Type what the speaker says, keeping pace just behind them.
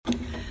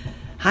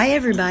Hi,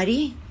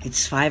 everybody.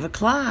 It's 5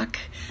 o'clock.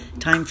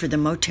 Time for the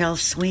Motel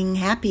Swing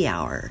Happy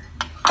Hour.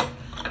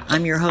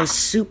 I'm your host,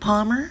 Sue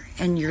Palmer,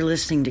 and you're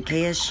listening to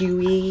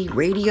KSUE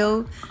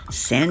Radio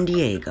San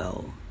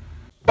Diego.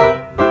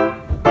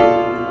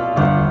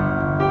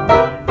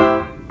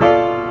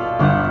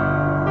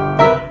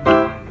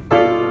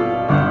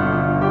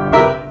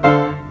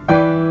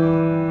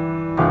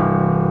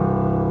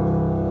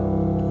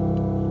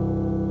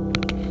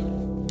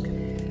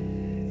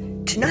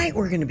 Tonight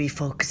we're going to be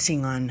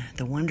focusing on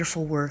the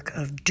wonderful work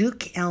of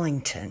Duke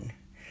Ellington,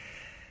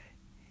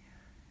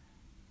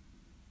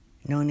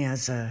 known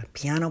as a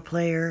piano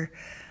player,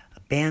 a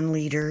band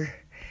leader,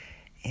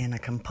 and a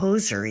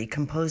composer. He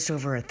composed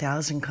over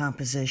 1,000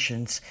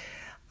 compositions.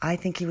 I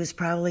think he was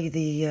probably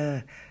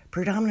the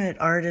predominant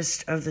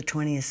artist of the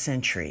 20th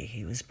century.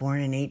 He was born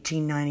in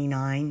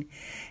 1899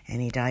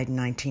 and he died in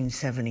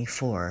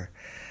 1974.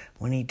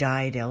 When he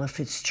died, Ella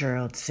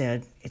Fitzgerald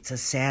said, "It's a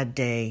sad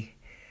day.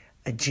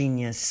 A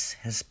genius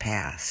has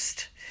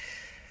passed."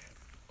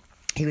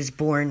 He was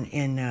born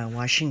in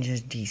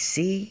Washington,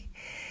 D.C.,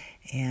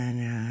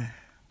 and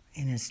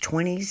in his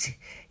 20s,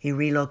 he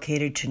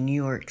relocated to New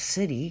York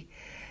City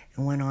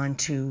and went on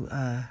to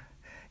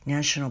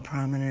national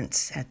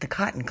prominence at the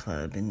Cotton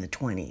Club in the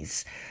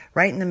 20s,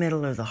 right in the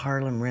middle of the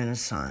Harlem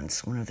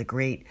Renaissance, one of the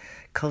great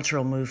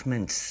cultural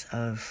movements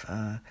of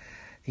the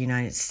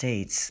United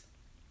States.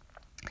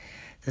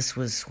 This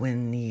was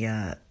when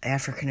the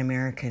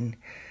African-American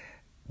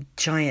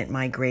giant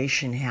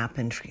migration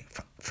happened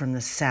from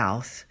the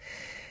South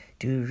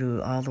due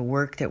to all the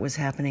work that was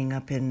happening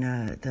up in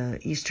the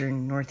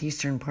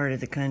northeastern part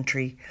of the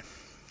country.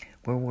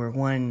 World War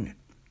I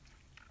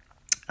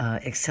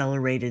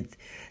accelerated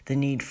the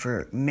need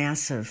for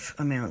massive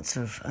amounts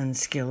of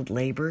unskilled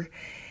labor,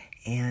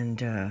 and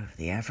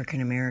the African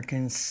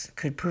Americans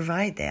could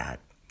provide that.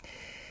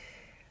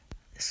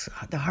 So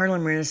the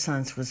Harlem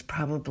Renaissance was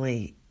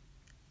probably,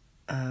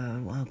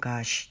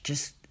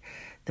 just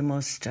the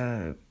most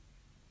a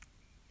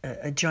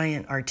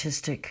giant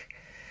artistic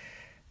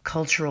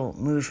cultural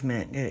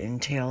movement. It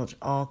entailed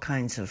all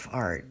kinds of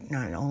art,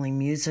 not only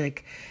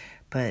music,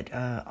 but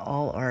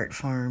all art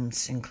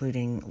forms,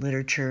 including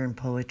literature and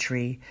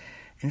poetry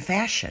and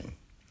fashion.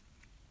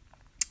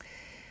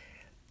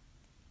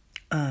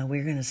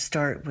 We're going to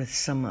start with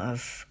some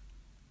of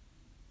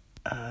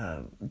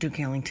Duke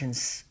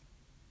Ellington's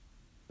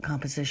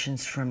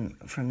compositions from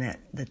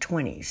the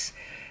 20s,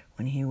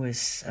 when he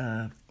was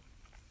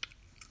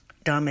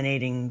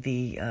dominating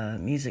the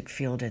music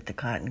field at the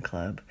Cotton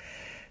Club.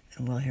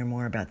 And we'll hear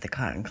more about the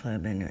Cotton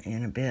Club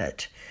in a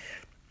bit.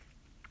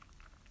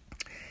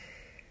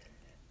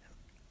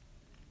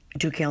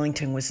 Duke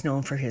Ellington was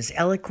known for his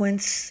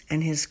eloquence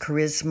and his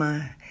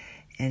charisma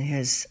and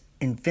his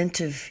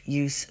inventive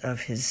use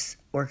of his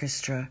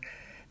orchestra,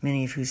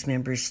 many of whose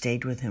members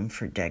stayed with him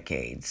for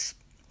decades.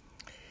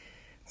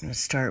 I'm going to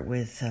start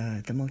with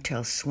the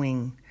Motel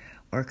Swing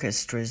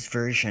Orchestra's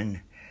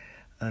version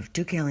of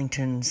Duke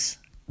Ellington's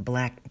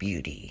Black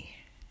Beauty.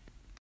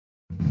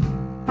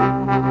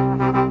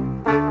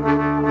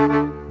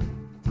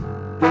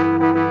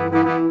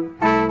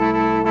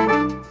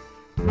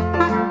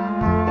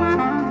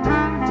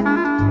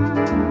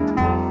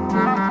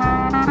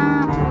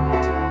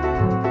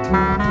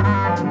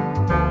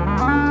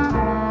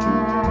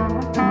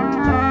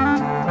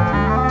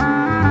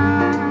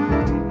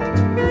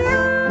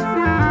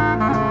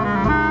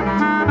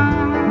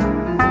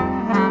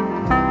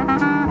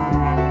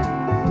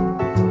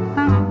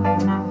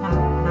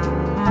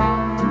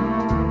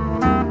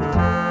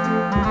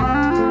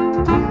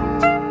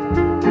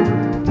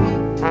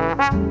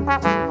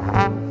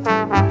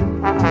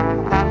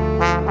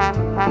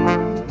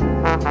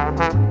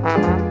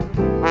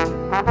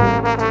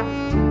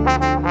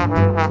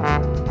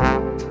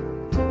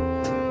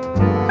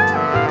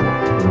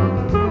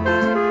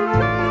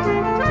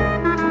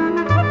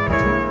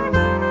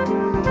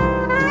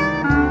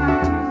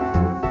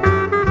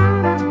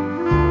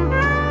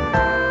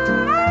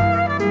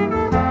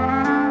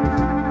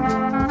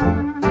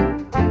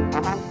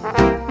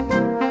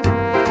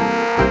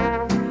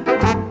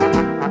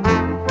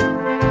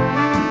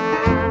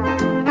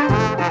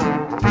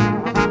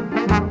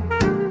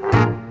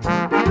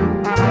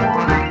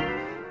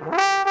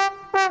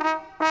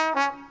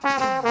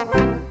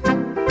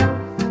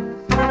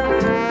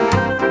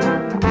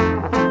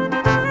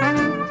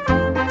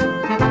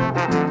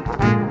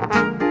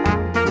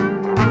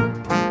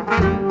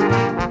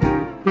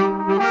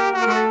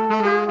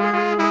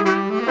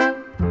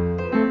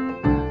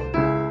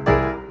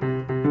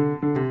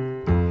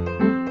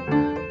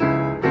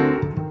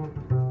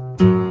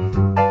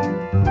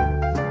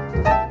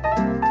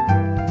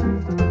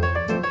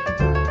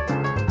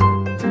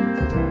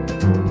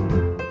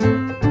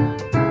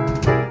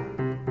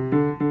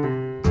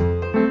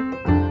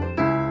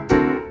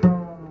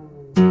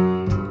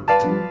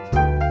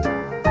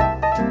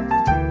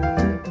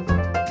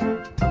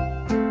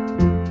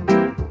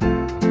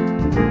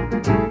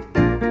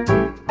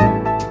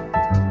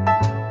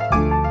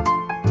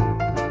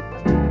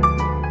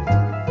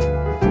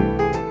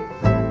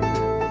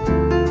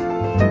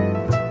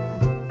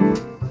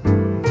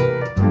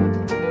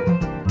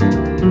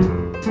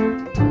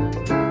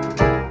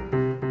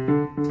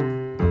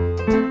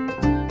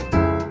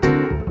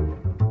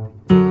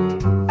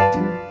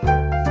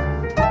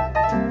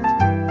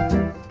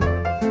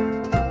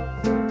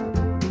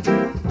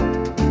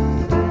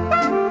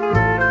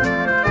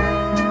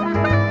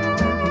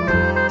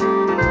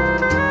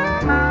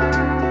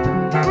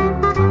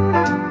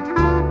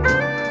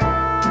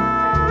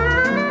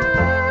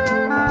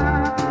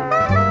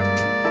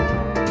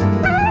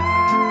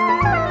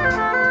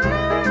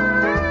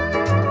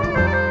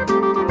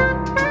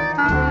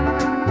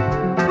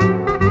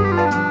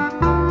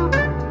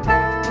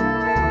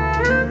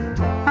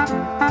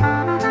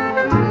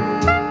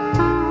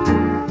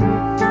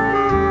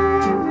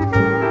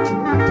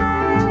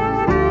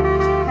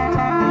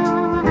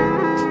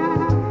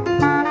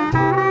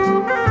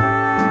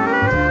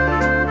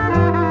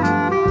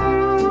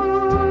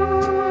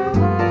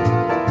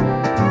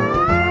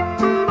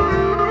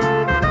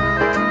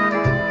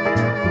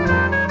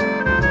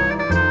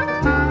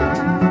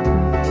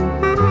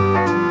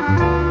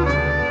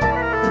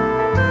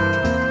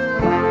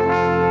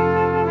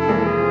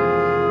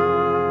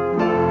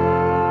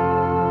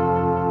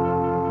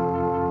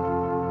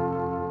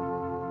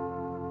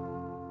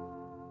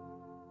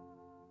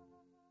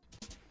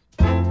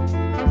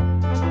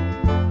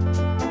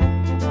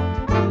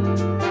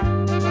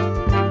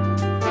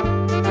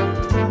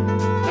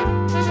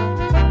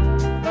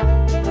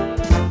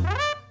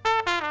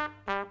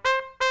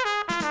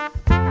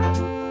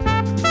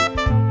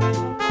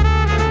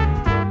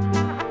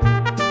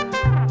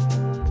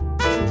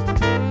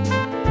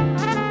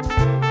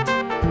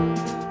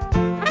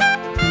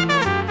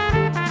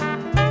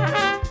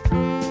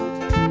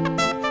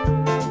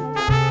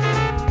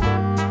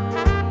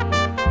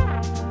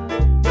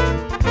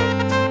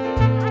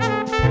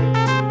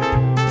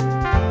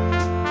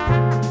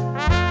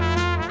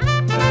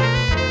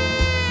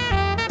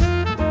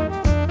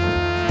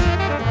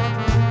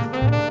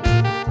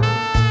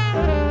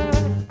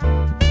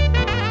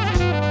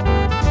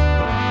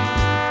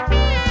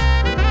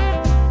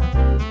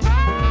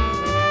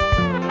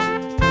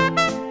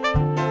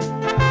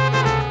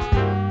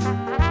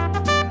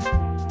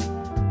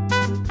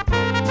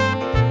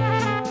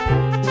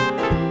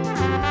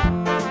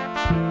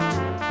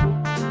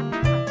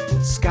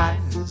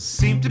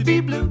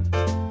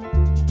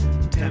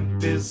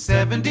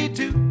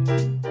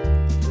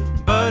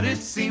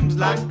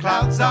 like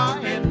clouds are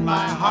in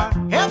my heart.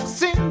 Ever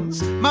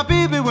since my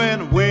baby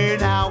went away,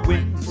 now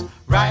winds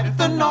right at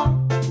the north.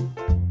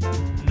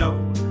 No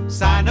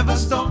sign of a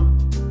storm,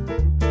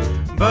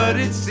 but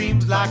it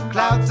seems like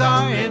clouds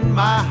are in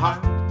my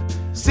heart.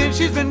 Since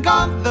she's been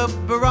gone, the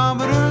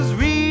barometer's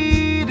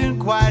reading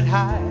quite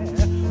high,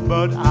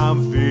 but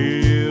I'm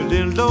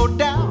feeling low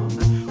down.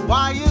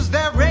 Why is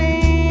there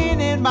rain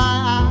in my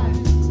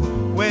eyes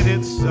when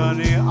it's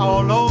sunny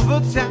all over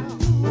town?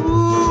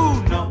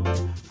 Ooh, no,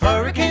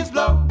 hurricanes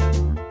blow,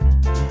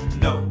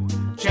 no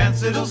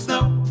chance it'll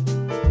snow,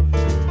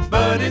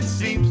 but it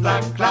seems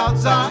like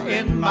clouds are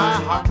in my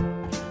heart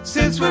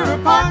since we're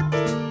apart.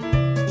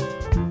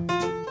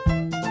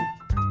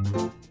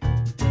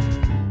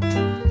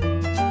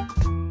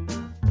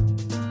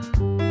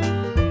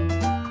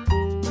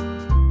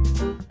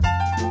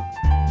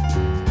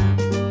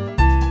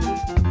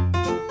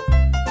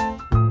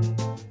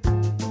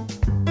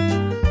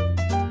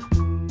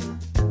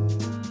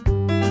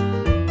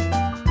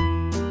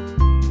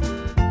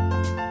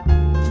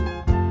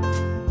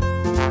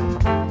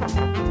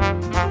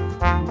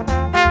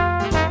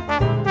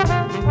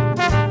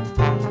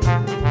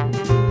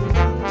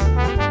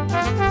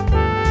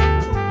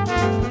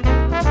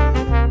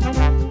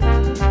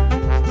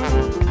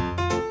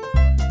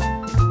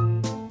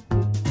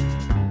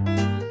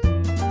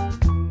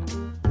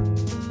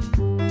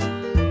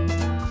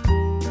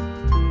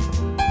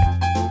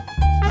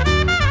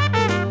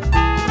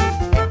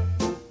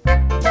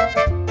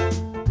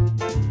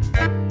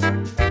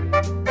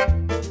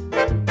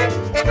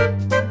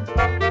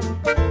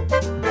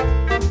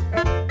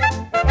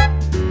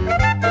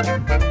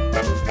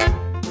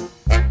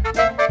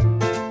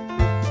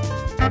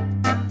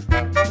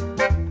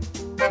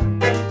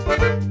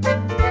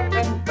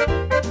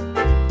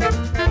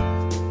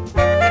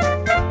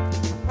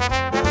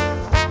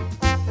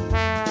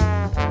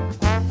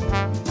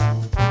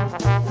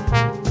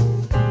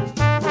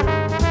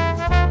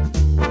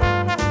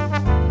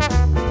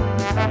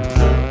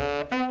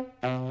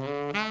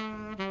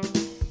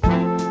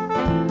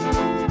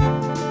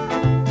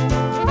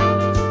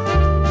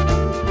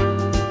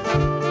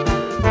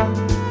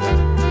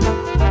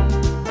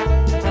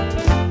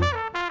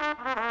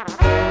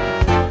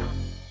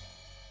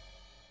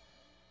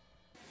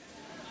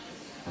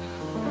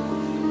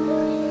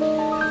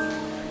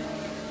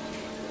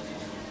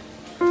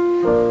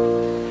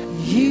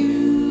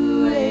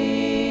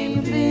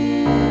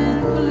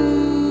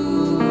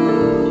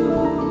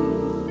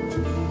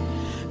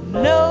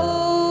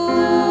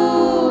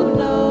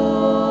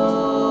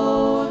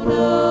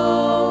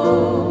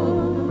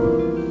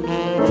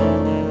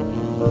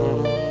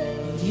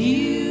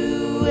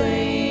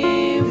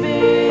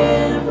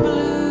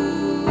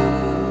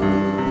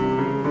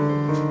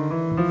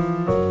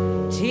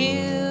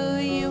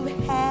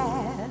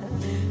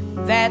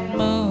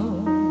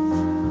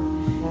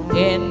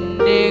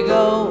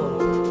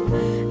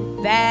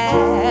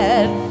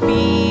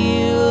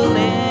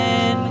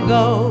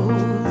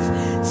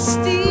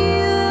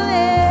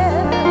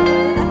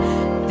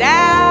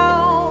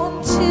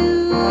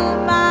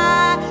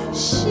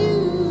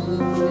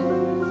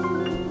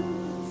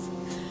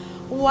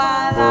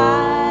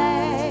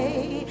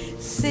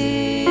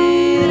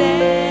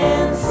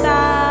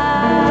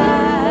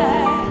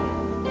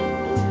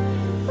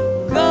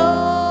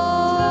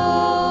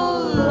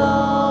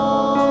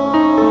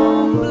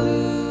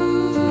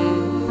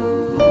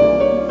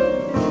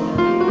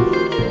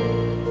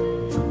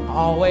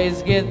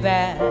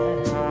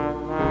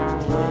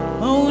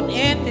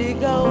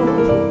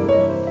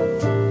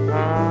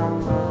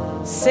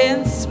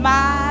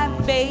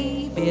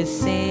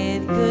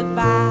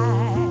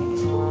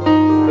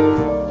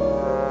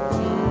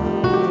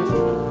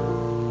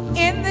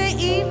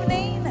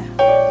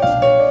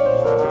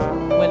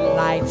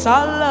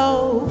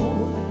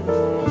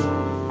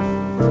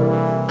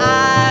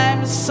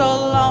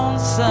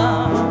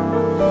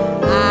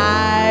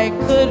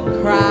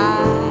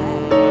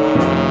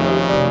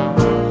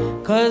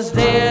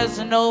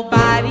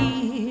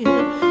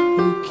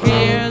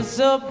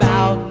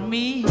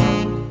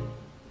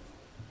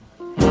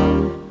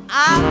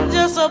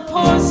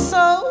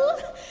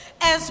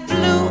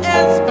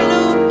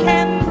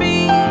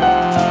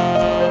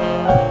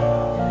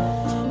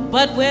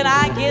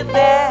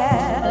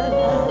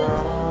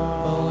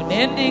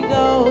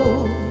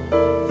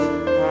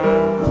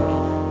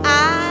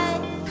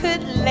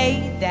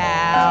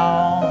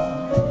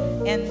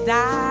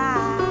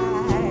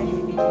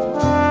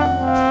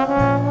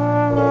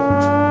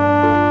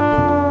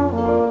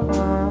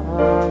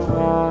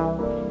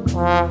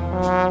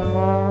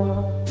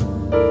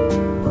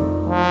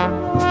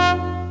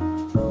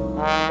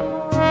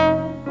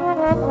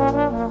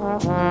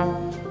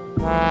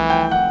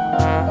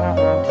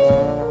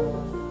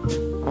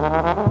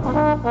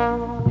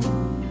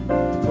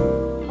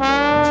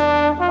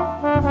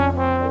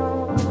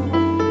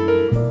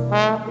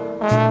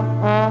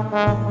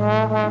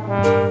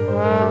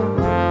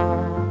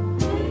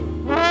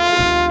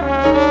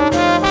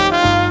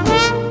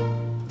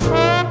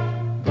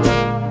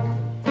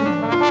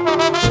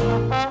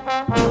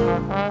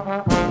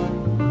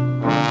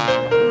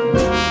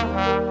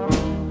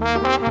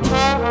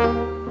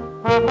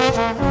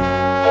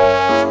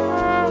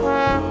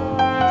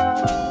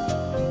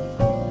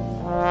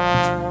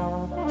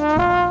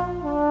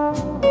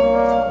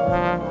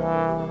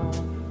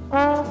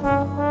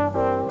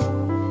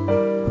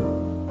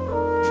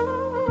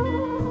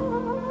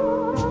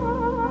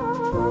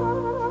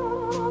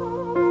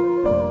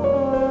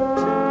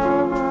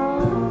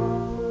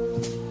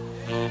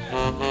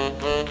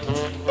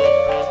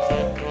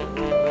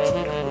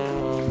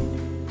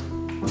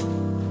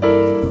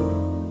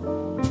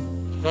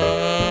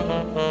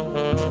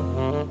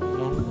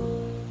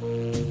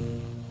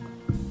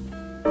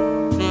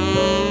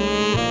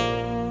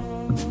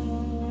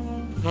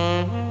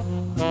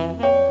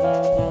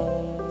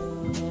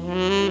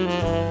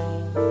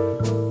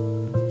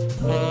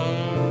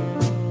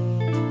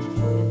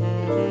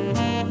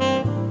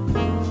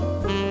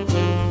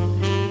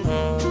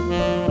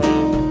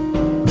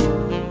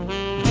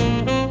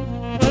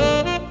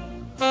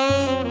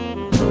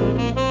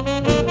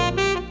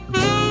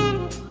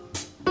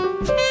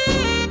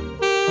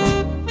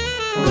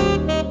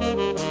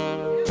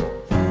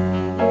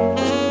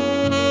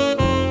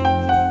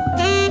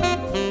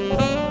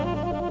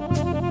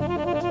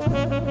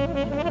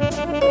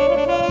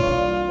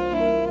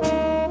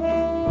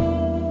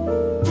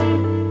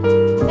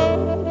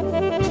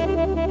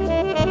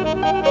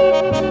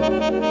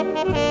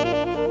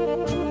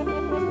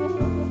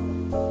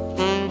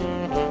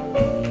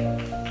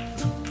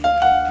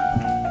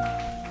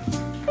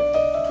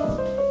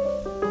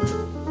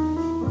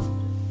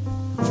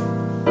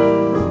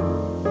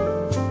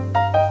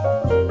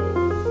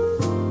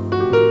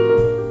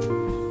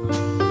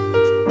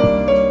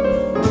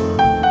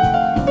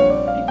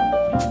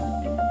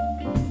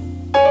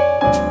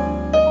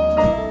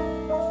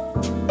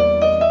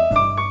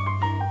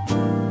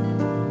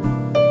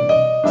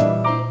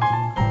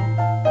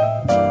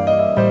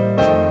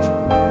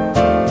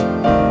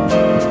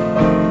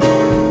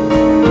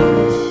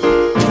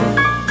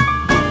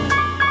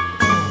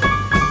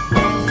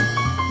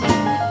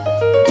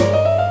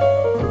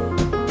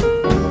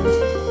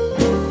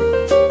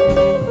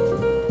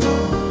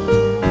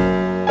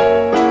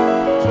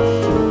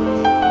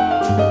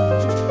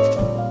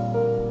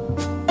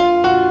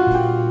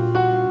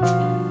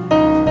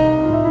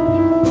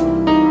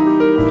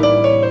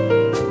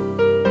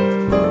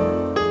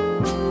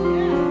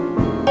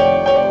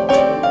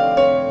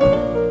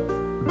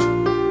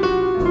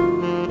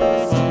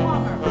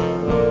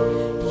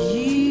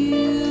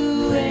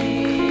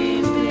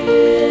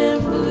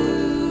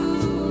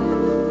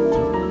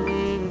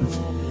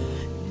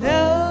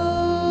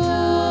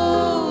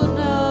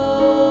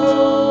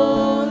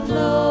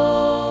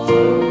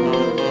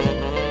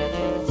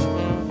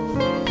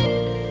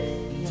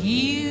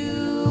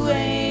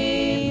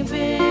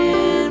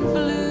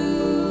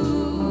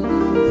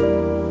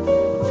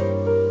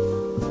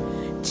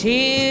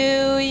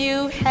 till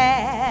you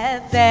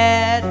had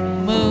that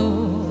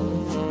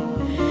moon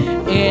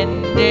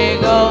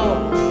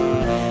indigo,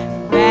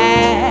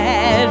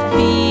 that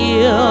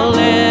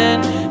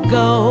feeling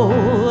go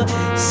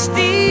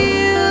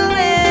stealing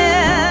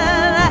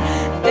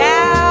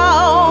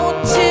down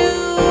to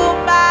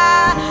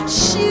my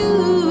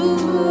shoes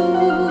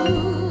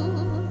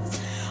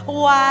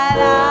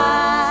while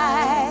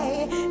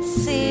I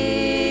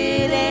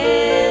sit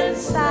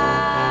inside.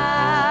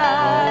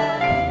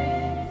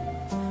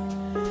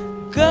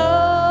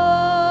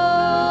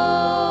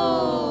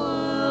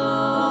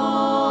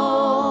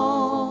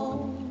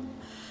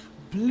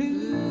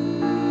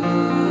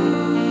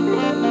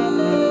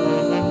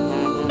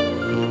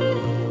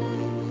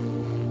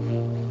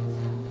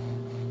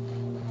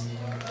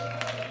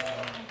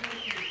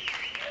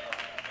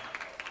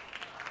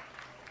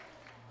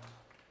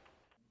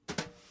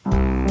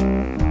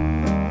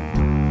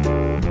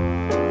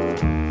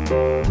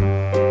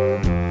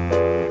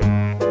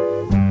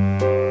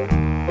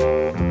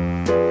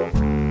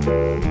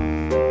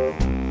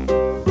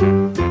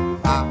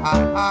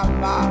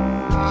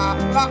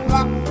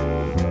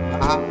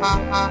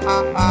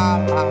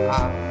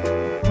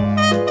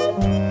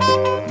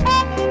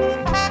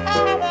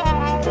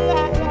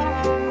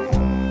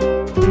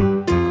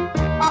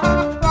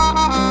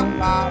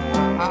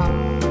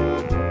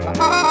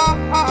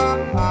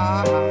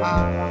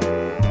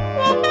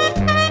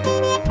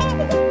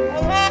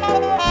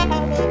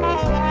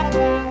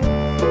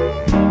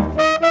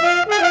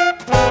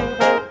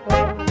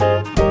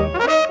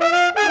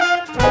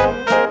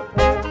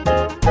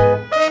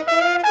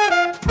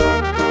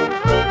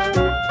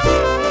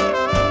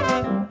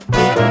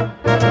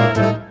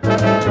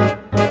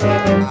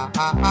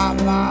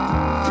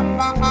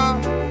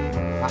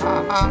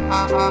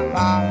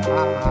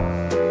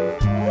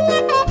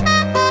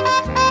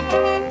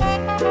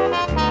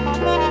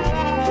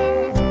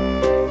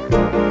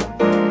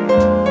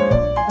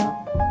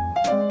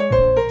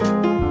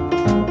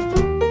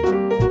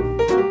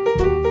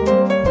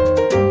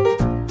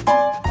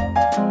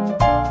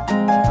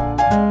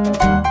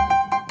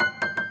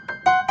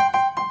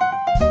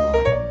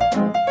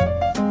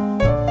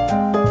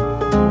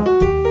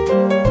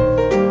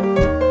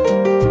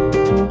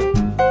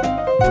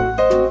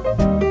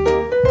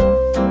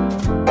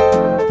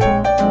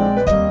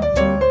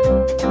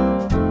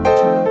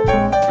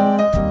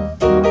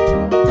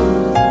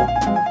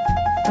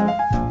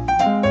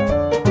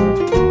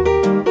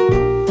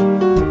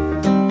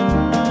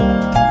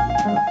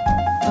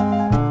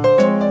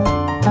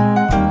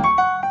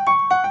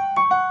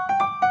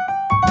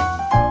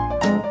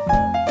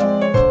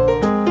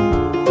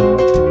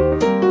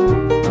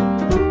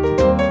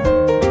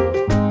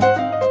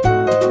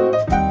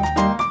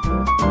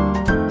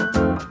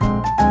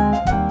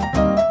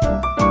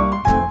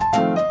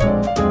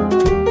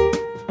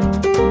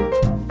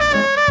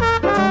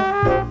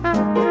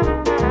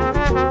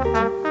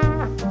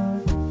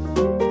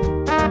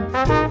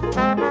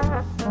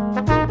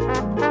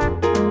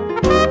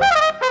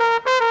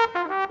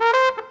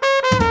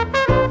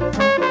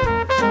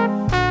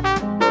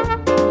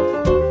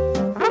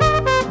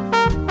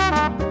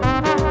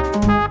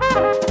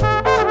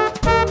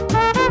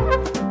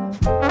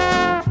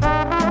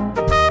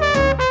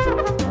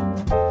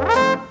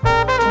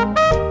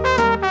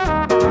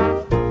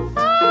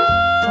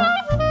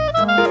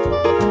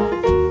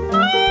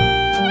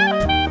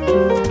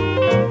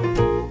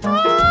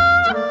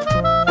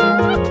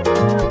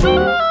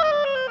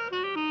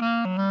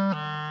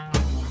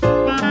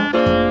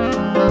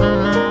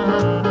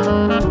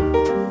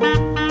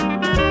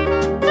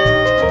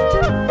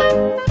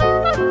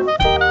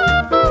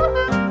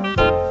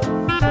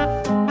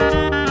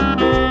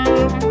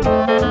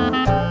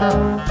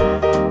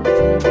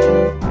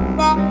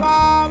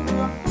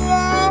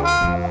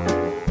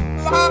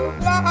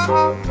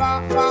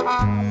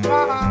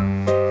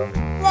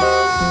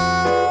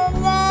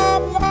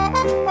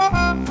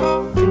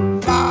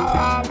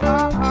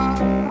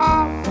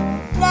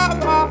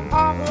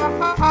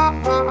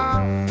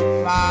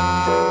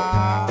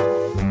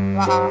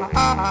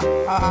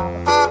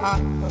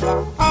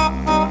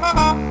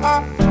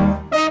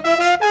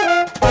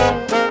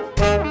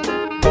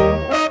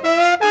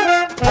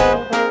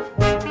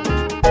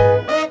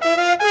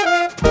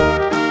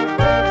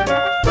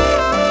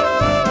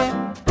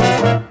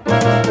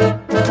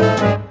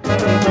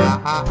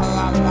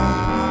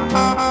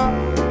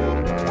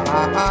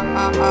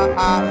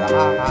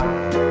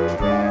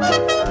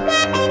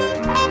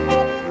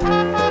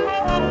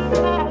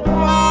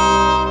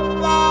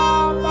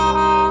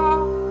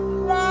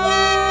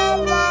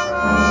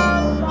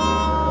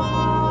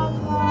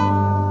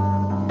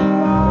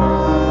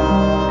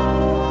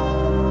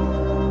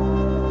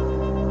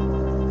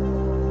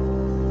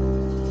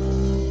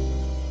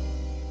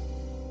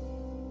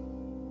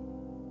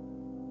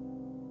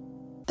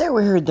 There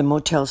we heard the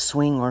Motel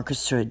Swing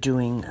Orchestra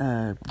doing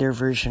their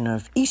version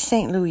of East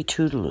St. Louis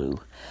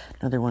Toodaloo,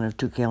 another one of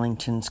Duke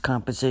Ellington's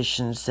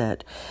compositions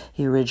that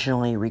he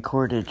originally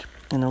recorded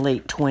in the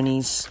late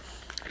 20s.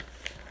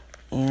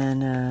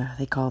 And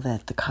they call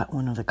that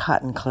one of the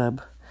Cotton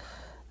Club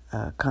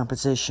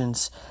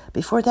compositions.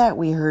 Before that,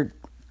 we heard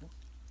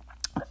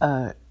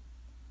a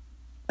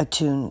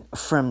tune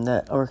from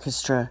the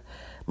orchestra,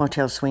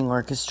 Motel Swing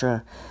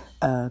Orchestra,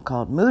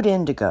 called Mood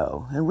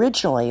Indigo.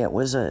 Originally, it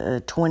was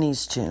a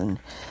 20s tune,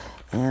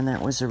 and that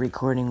was a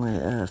recording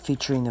with,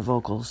 featuring the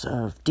vocals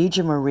of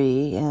Deja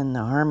Marie and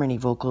the harmony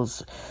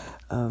vocals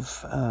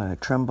of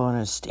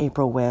trombonist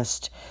April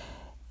West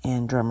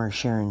and drummer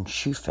Sharon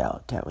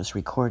Schufelt. That was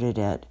recorded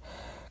at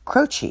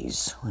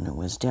Croce's when it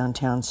was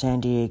downtown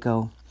San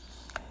Diego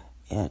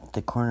at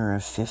the corner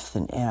of 5th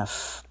and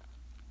F.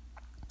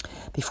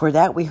 Before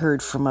that, we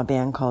heard from a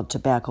band called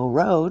Tobacco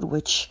Road,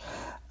 which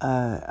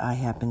I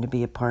happen to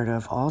be a part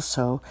of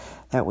also.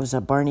 That was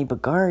a Barney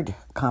Bigard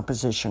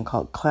composition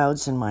called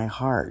Clouds in My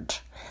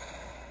Heart.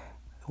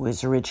 It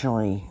was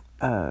originally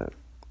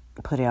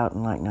put out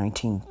in like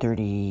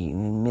 1930,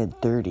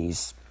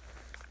 mid-30s.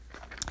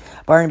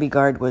 Barney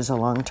Bigard was a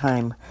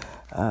longtime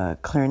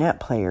clarinet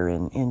player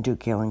in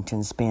Duke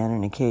Ellington's band,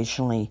 and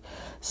occasionally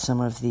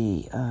some of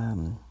the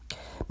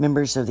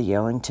members of the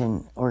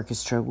Ellington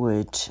Orchestra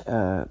would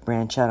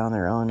branch out on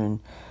their own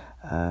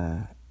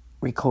and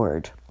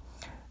record.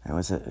 That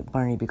was a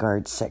Barney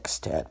Bigard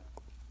sextet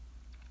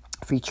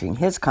featuring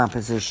his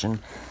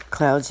composition,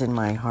 Clouds in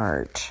My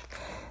Heart.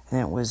 And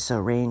that was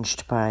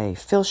arranged by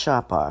Phil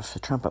Shopoff, a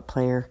trumpet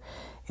player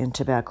in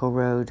Tobacco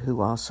Road, who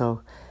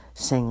also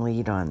sang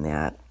lead on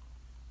that.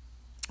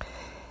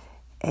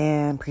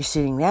 And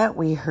preceding that,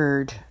 we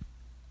heard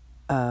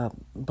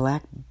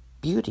Black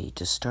Beauty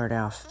to start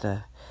off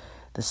the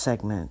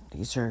segment.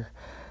 These are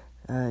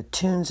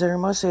tunes that are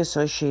mostly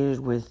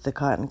associated with the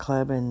Cotton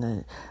Club in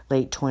the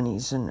late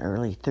 20s and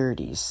early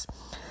 30s.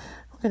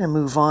 We're going to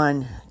move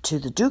on to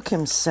the Duke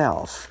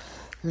himself.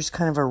 Here's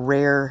kind of a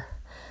rare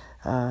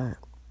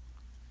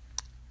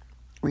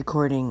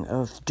recording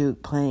of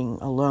Duke playing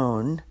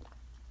alone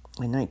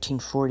in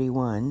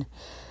 1941.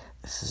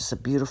 This is a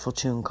beautiful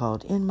tune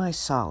called In My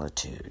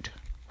Solitude.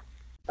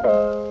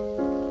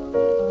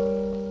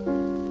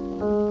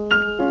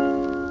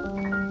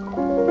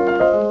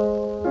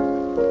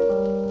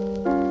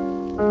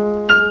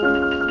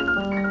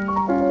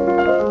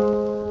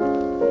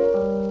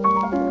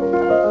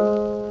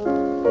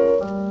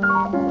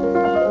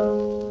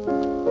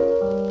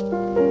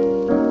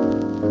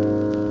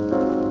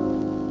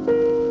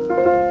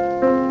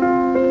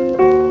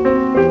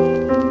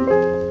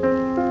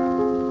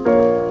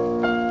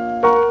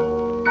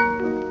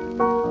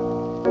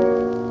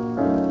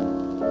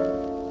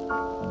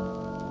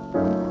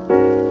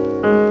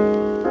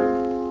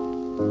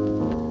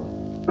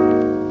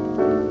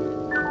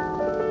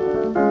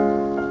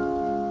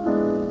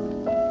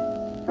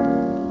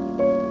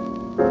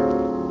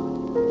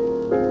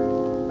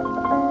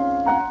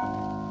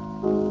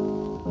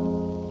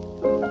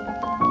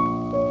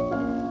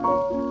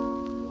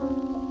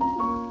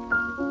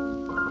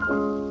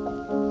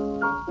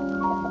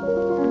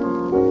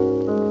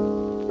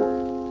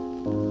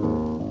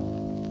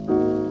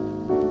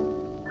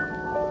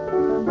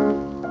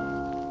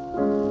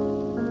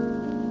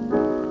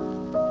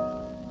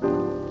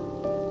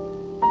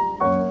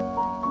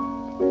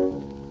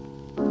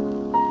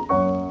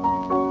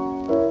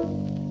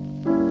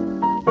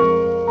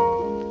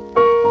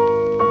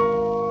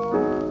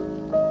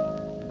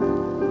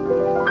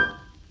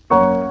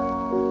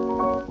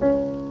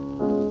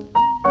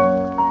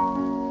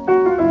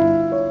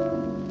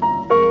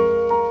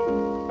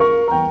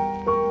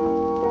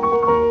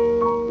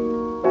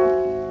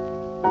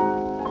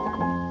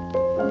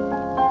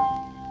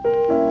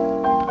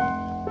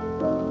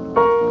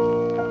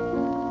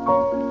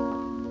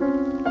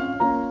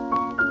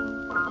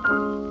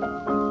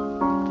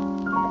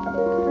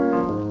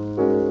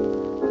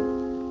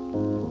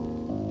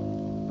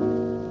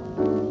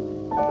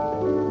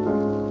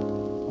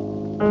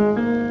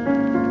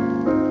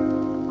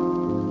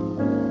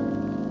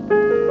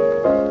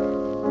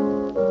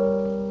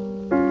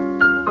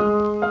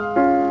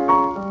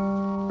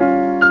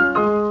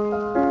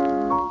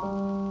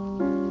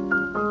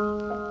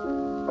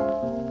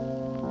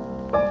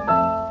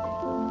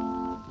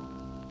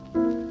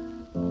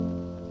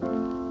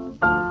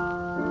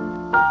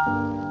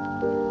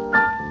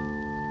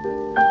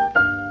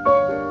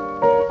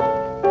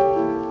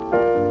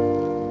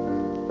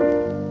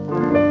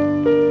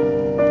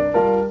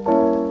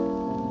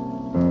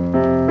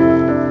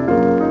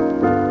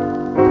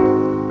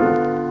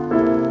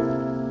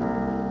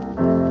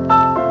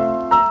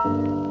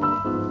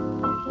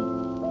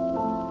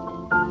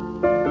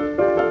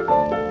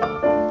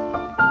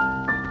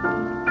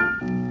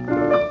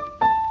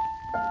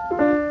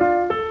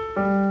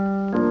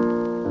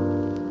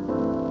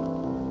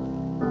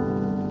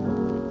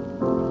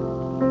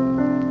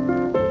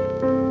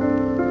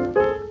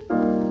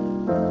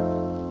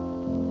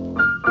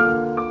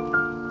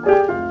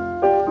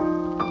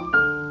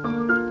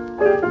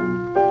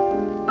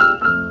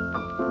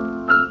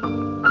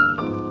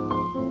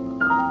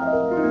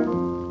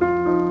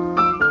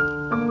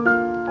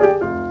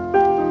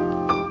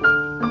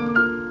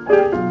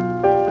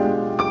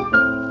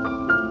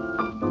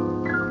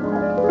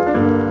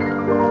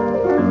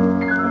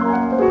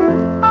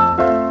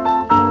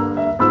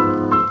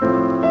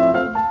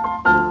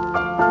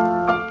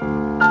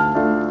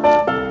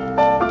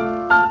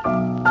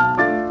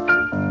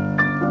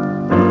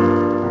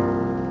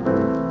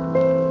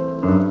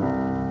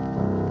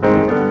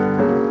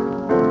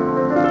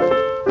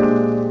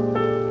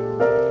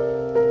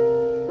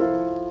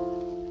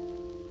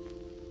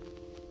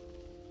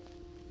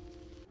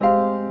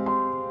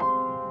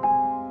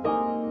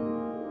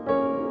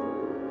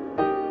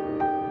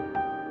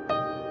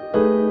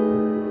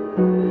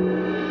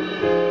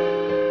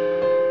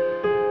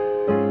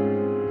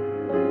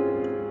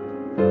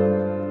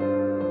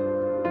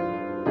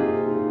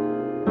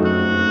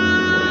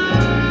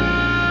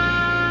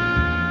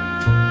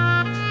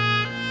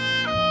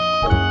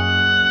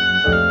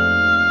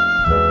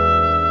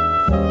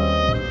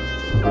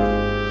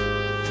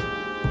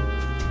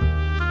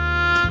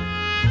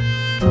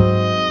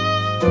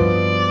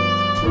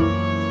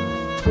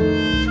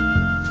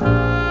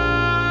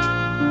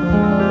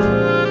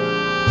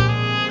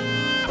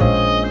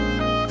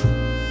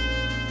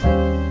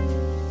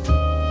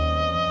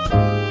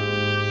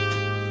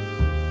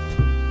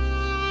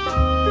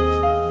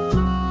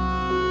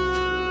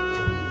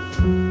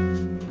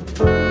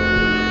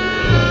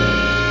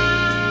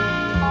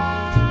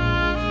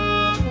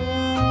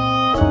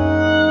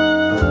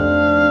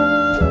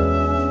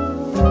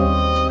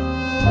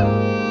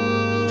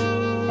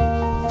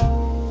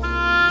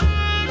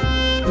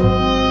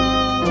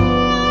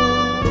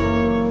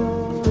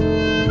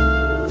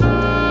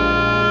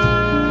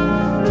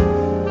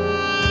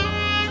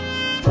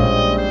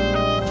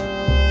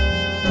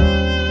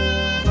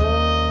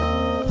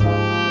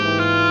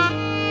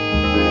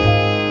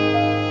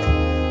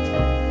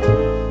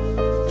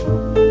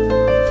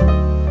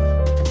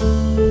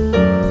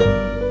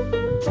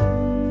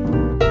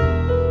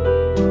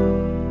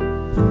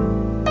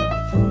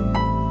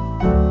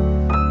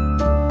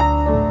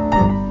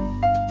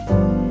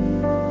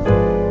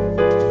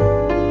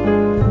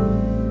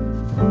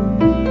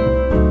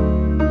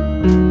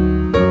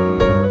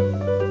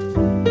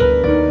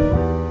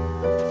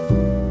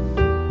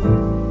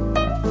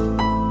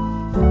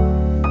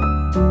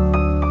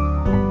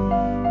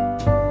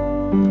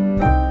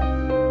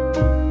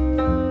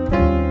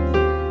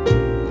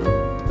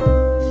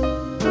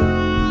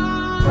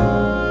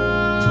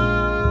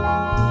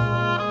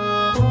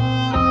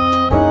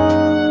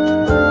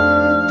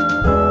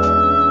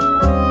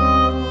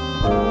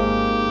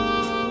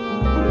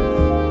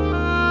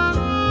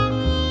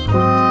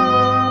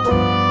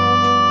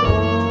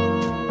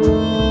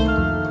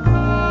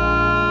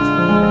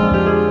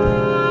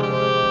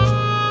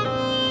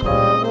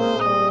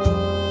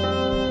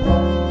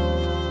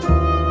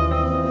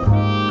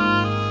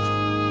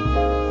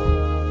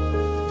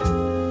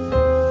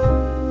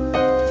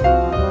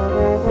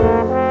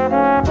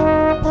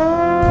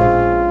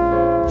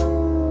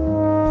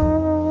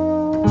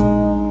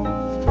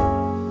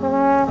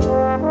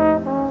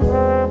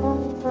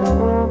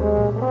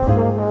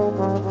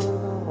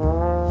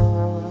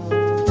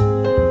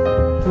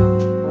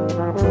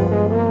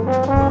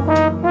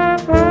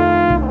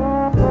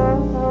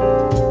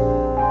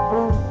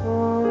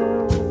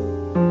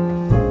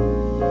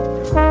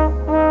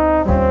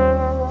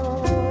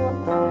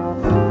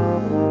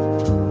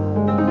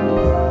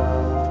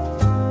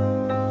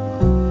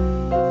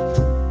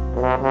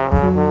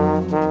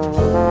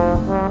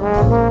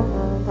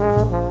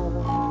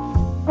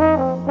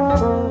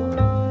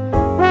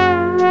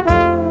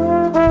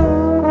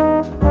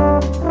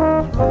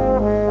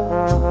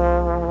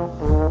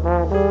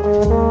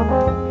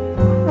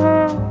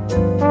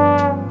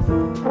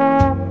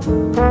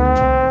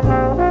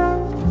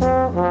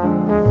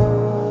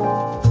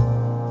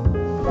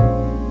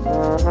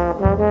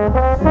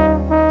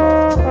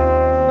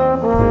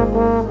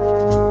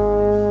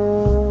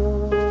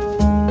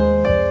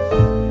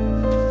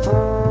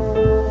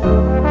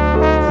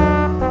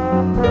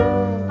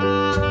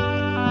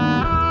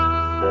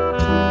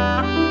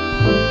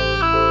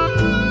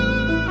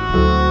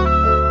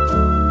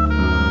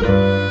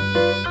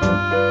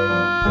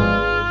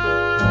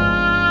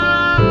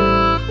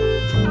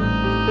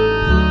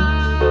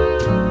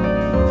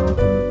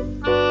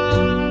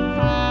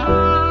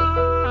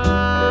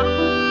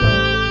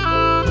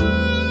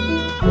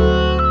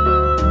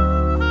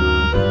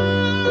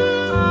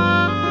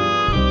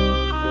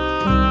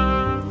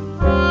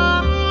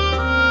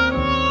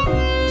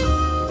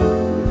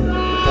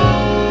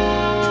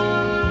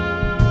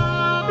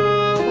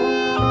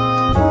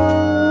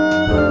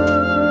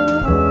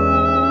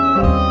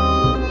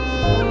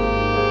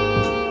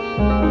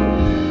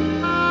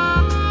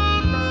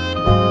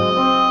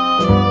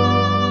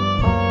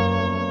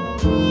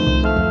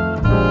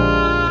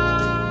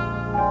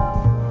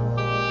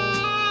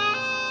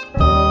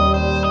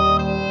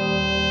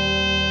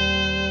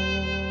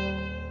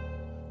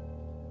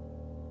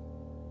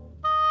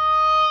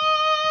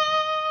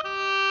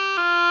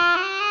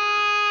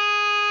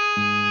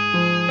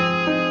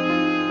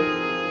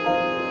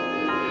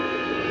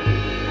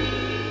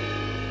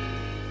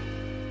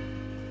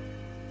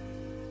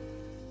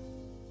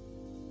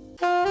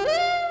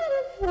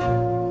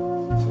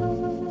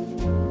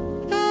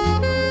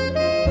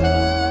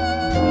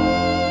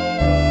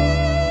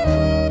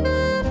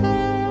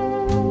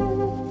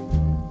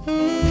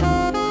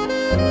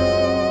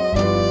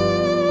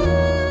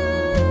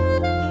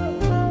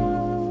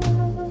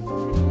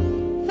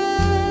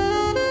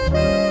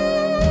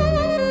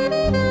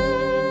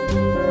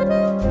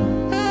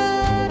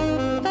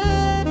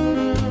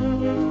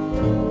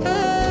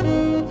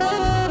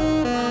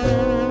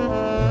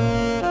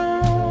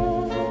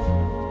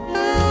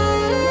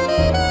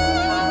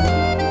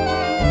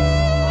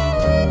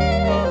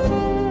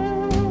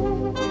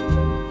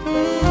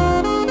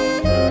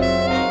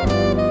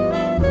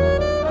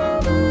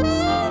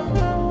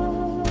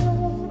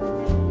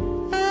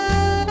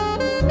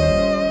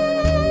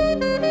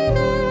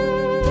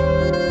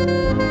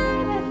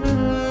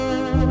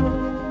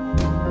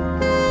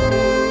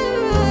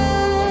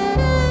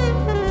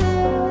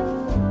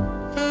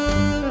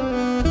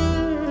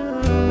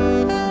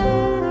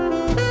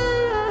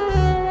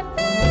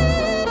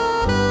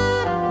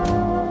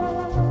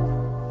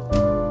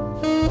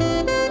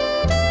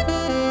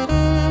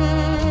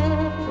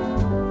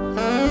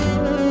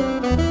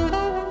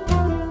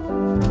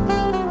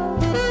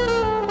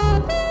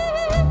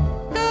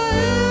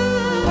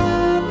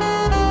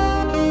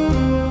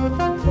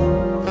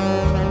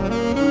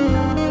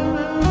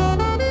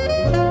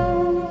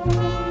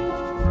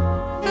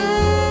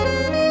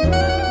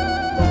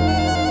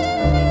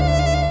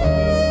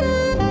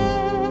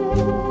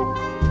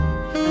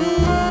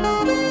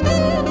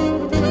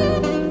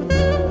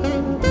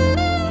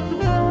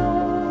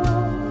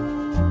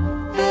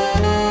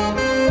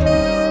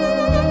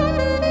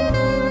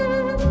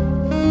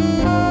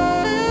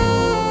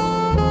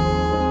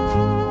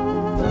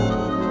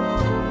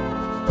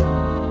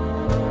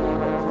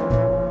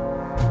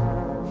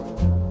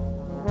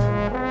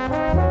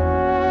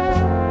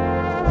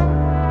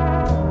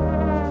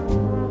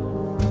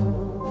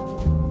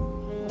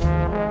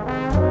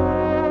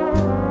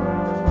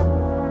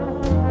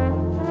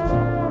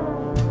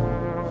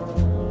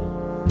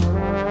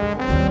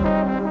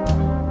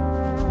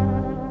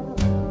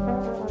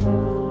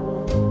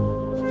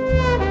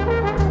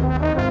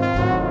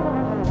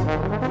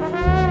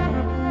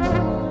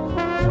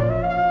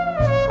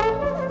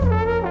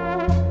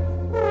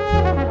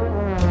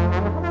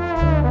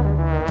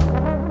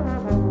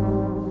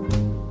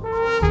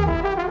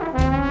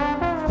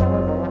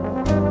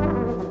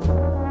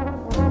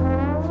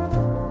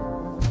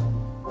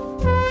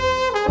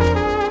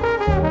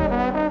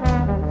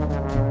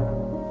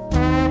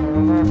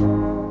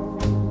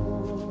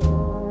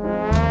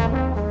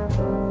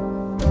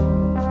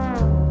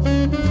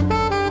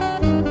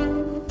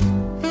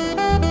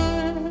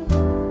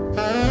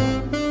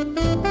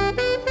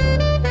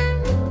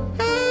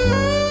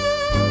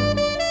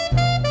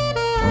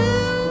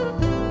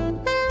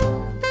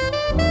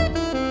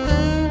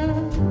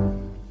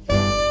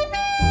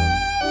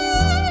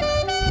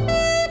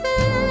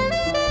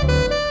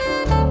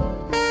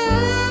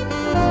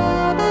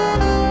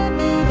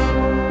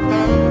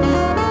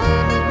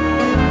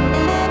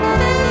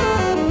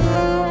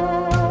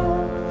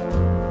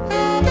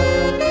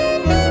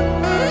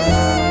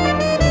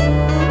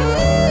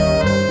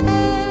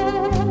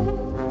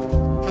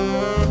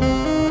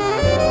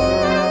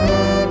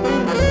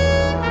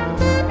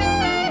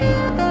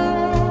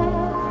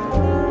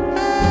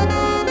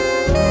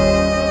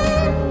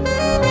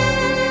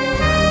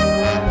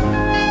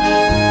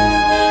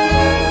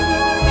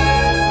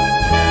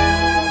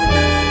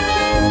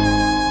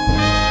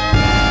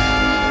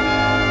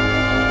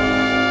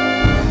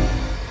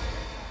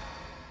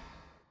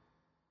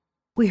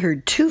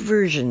 heard two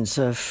versions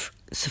of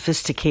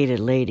Sophisticated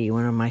Lady,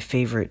 one of my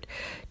favorite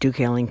Duke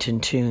Ellington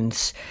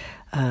tunes.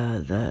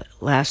 The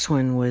last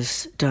one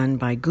was done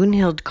by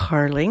Gunhild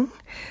Carling.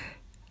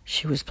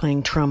 She was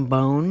playing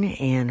trombone,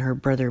 and her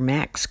brother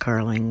Max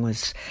Carling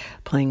was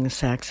playing the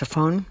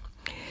saxophone.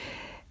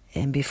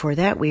 And before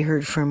that, we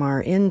heard from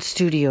our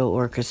in-studio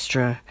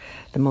orchestra,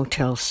 the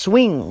Motel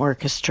Swing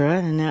Orchestra,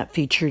 and that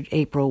featured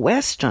April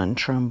West on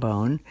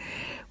trombone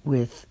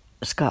with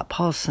Scott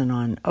Paulson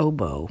on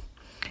oboe.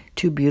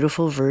 Two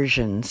beautiful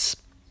versions.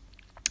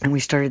 And we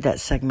started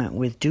that segment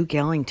with Duke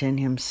Ellington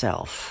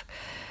himself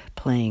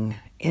playing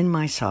In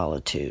My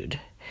Solitude.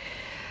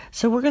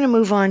 So we're going to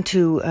move on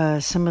to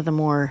some of the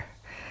more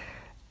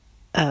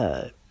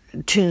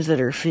tunes that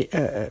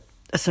are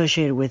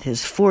associated with his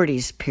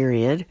 40s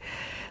period.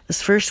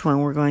 This first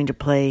one we're going to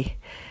play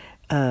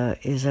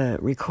is a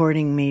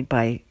recording made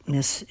by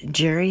Miss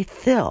Jerry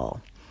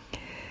Thill,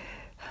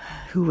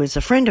 who was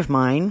a friend of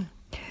mine.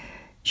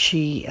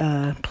 She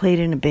played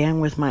in a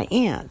band with my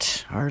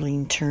aunt,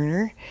 Arlene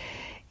Turner,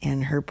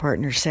 and her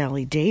partner,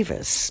 Sally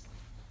Davis.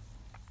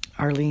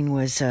 Arlene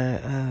was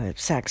a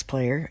sax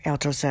player,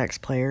 alto sax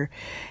player,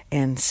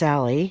 and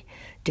Sally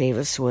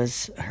Davis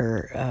was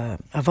her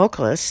a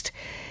vocalist.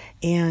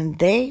 And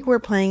they were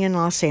playing in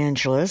Los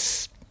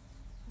Angeles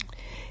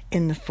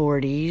in the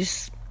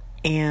 40s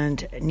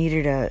and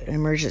needed an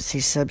emergency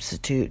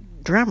substitute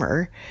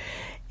drummer.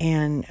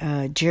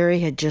 And Jerry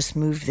had just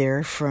moved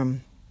there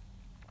from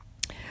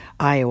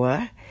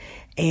Iowa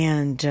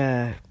and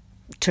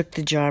took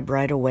the job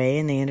right away,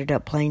 and they ended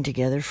up playing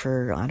together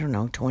for,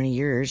 20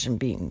 years and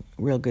being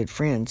real good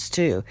friends,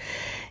 too.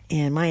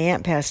 And my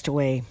aunt passed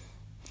away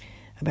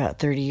about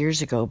 30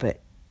 years ago,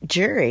 but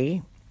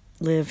Jerry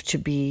lived to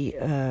be,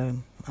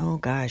 in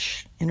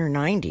her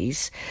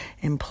 90s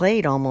and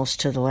played almost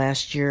to the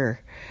last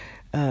year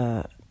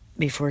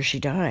before she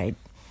died.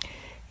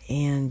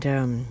 And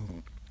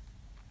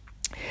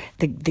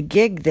the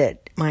gig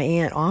that my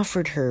aunt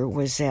offered her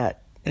was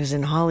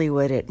in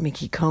Hollywood at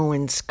Mickey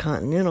Cohen's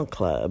Continental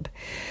Club,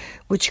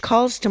 which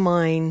calls to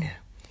mind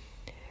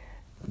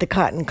the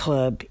Cotton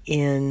Club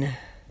in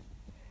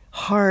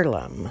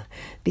Harlem,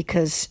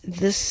 because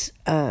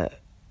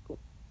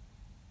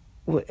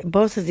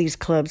both of these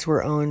clubs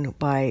were owned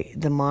by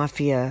the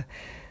mafia,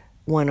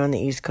 one on the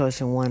East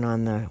Coast and one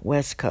on the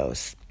West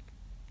Coast.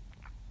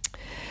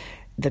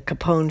 The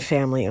Capone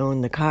family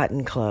owned the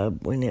Cotton Club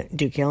when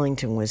Duke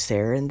Ellington was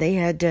there, and they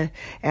had to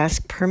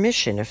ask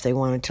permission if they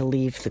wanted to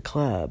leave the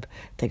club.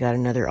 They got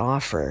another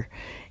offer,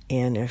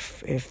 and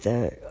if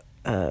the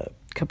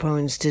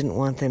Capones didn't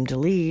want them to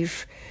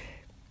leave,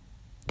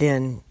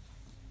 then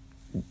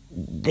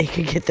they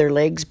could get their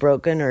legs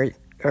broken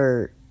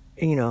or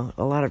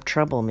a lot of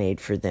trouble made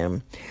for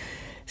them.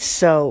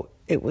 So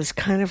it was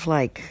kind of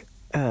like,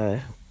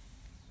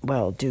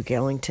 Duke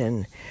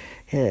Ellington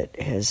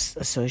has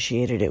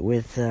associated it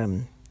with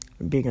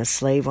being a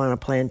slave on a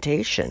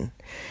plantation.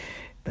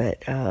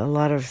 But a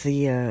lot of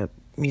the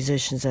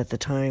musicians at the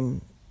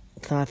time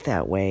thought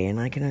that way, and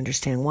I can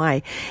understand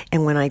why.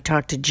 And when I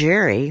talked to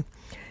Jerry,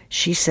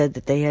 she said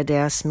that they had to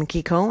ask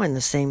Mickey Cohen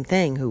the same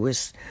thing, who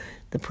was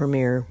the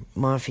premier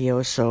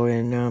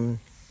mafioso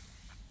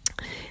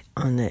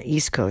on the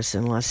East Coast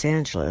in Los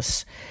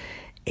Angeles.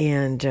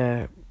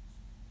 And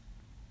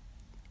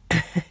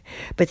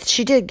but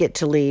she did get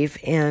to leave,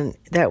 and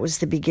that was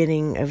the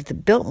beginning of the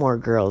Biltmore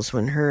Girls,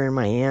 when her and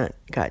my aunt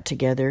got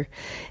together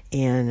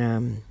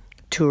and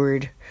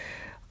toured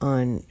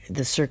on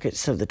the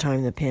circuits of the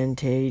Time the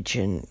Pantage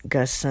and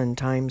Gus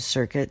Sun-Time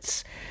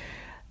circuits.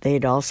 They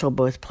had also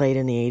both played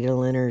in the Ada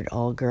Leonard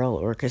All-Girl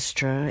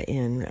Orchestra,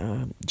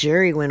 and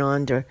Jerry went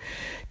on to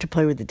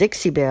play with the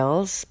Dixie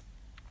Bells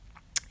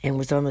and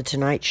was on The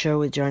Tonight Show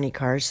with Johnny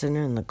Carson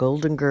and the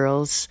Golden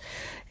Girls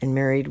and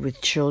Married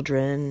with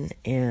Children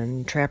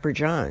and Trapper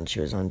John. She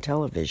was on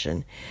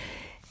television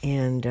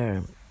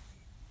and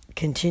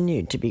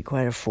continued to be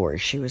quite a force.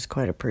 She was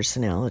quite a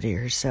personality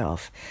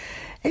herself.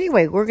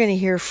 Anyway, we're going to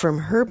hear from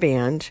her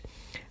band.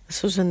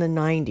 This was in the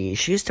 90s.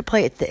 She used to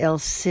play at the El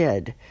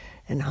Cid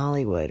in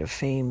Hollywood, a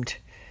famed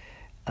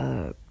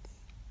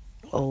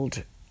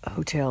old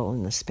hotel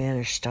in the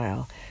Spanish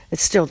style.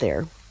 It's still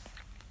there.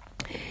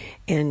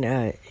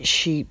 And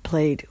she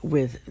played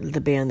with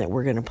the band that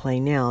we're going to play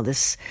now.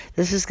 This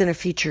is going to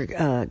feature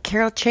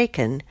Carol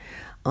Chaikin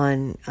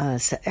on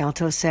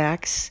alto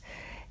sax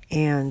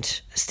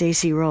and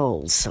Stacy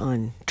Rolls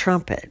on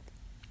trumpet.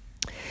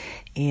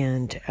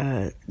 And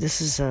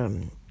this is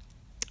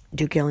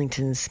Duke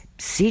Ellington's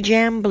Sea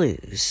Jam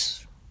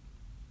Blues.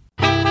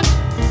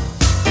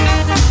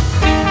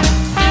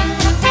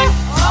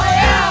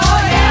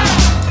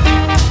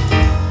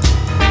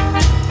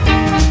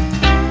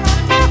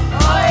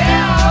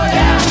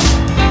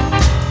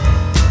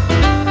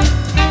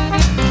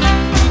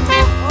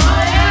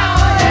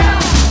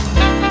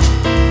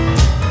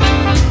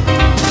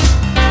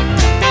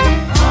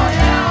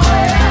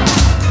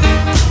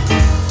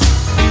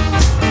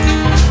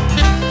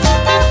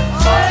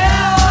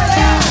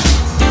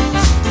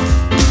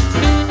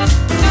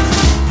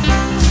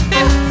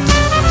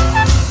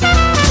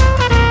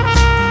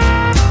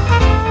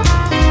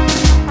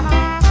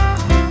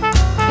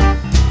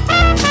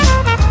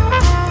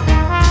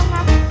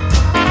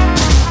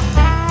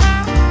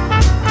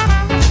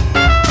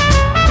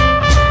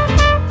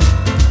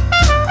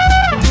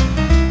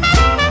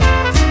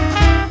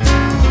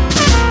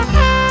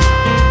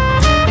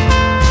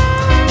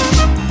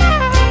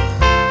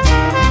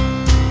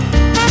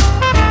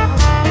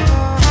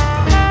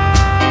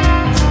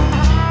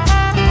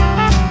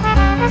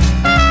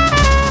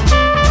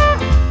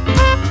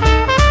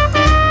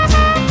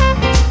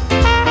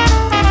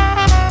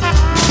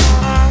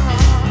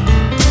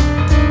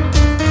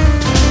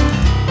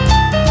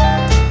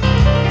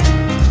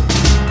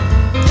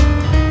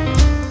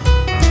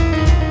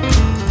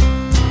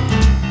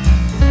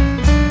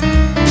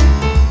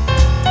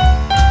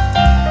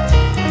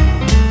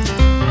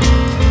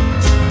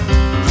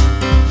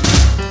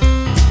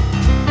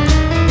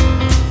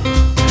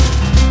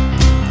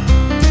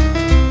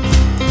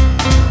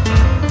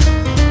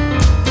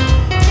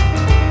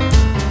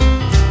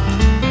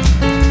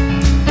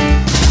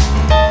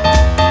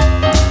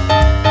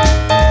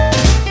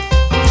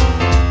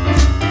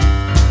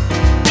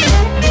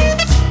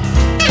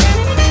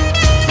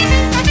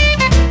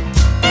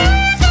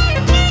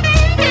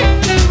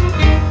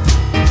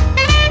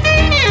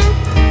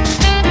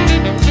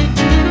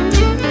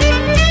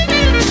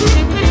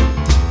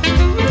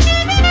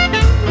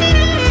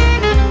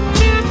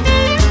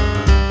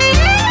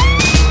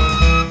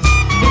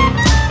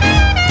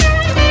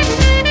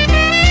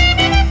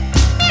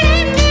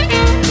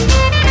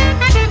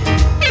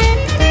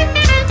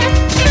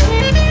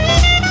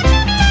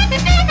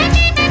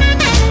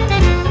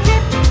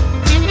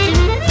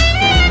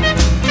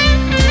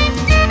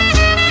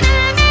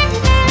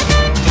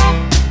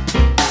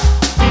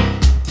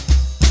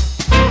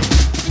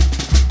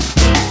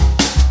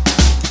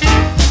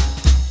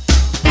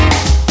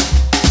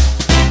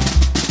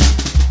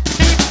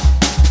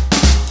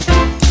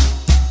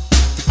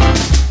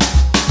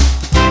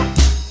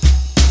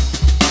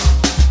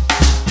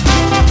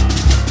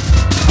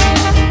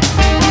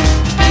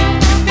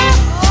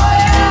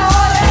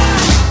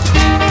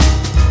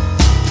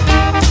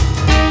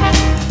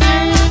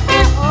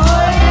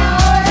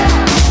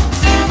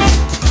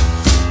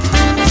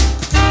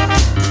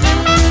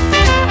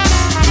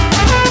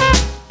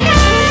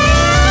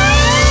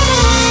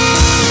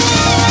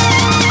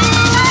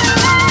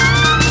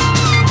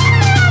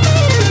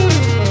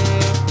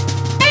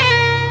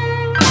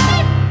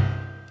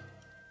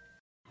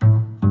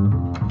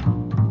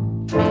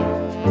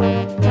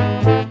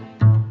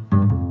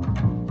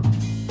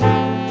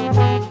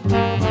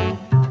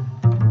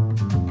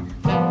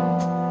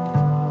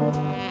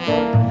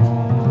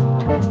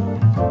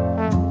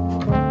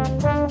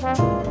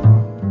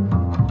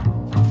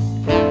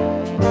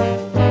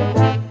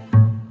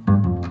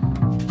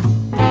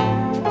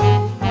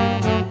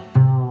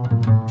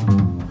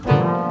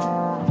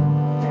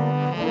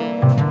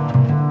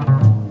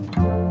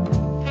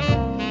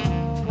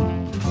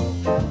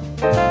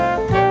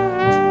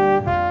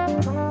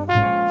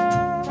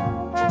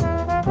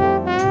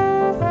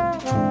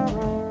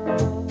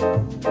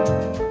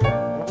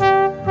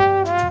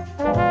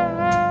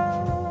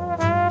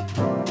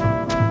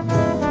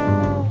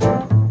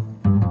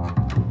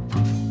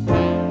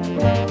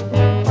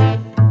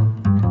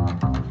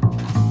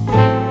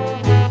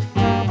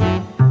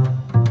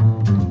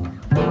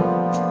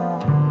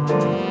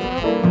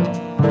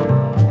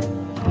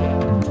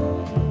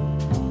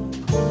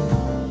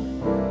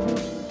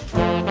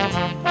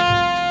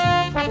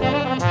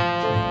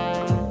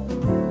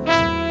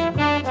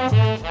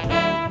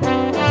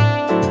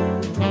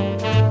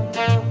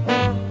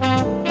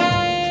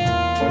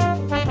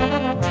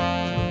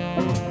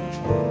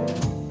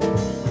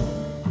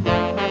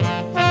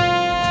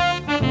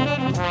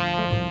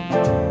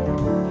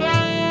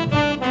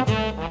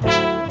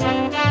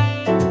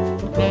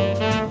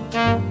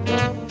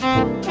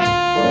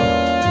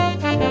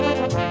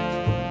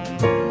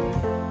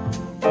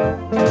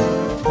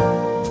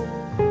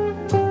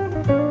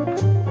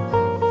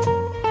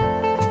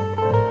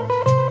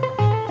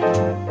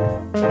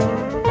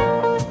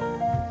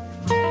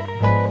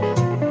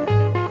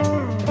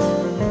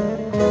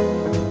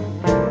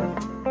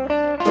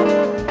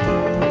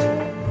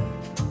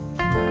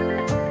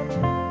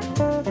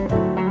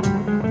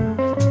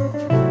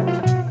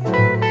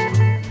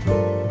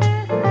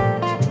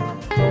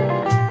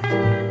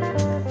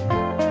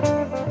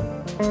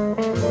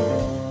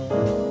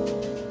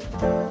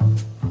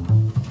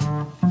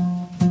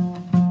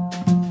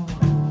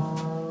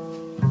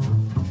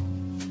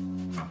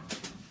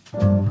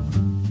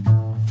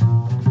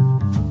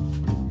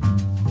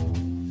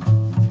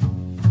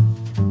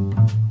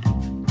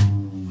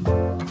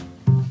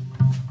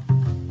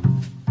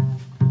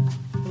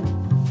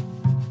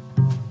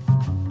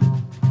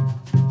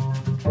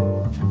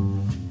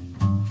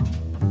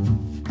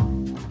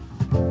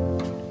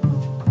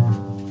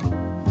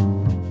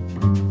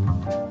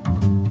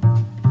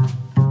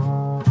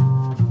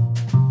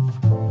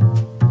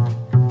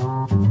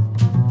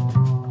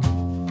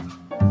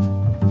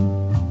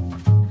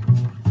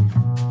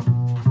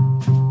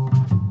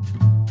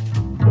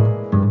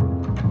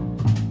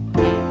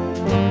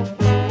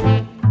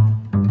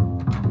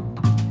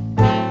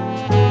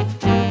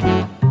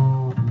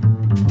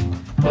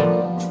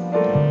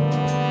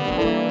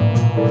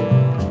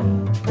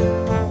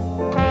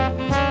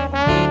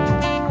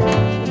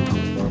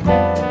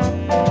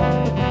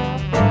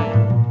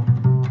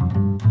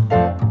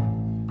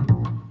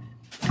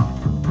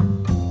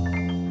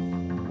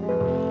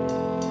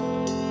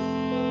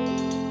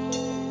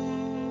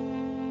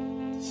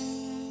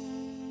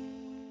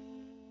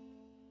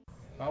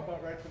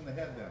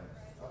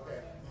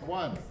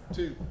 1,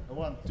 2,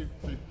 1, 2,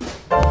 3.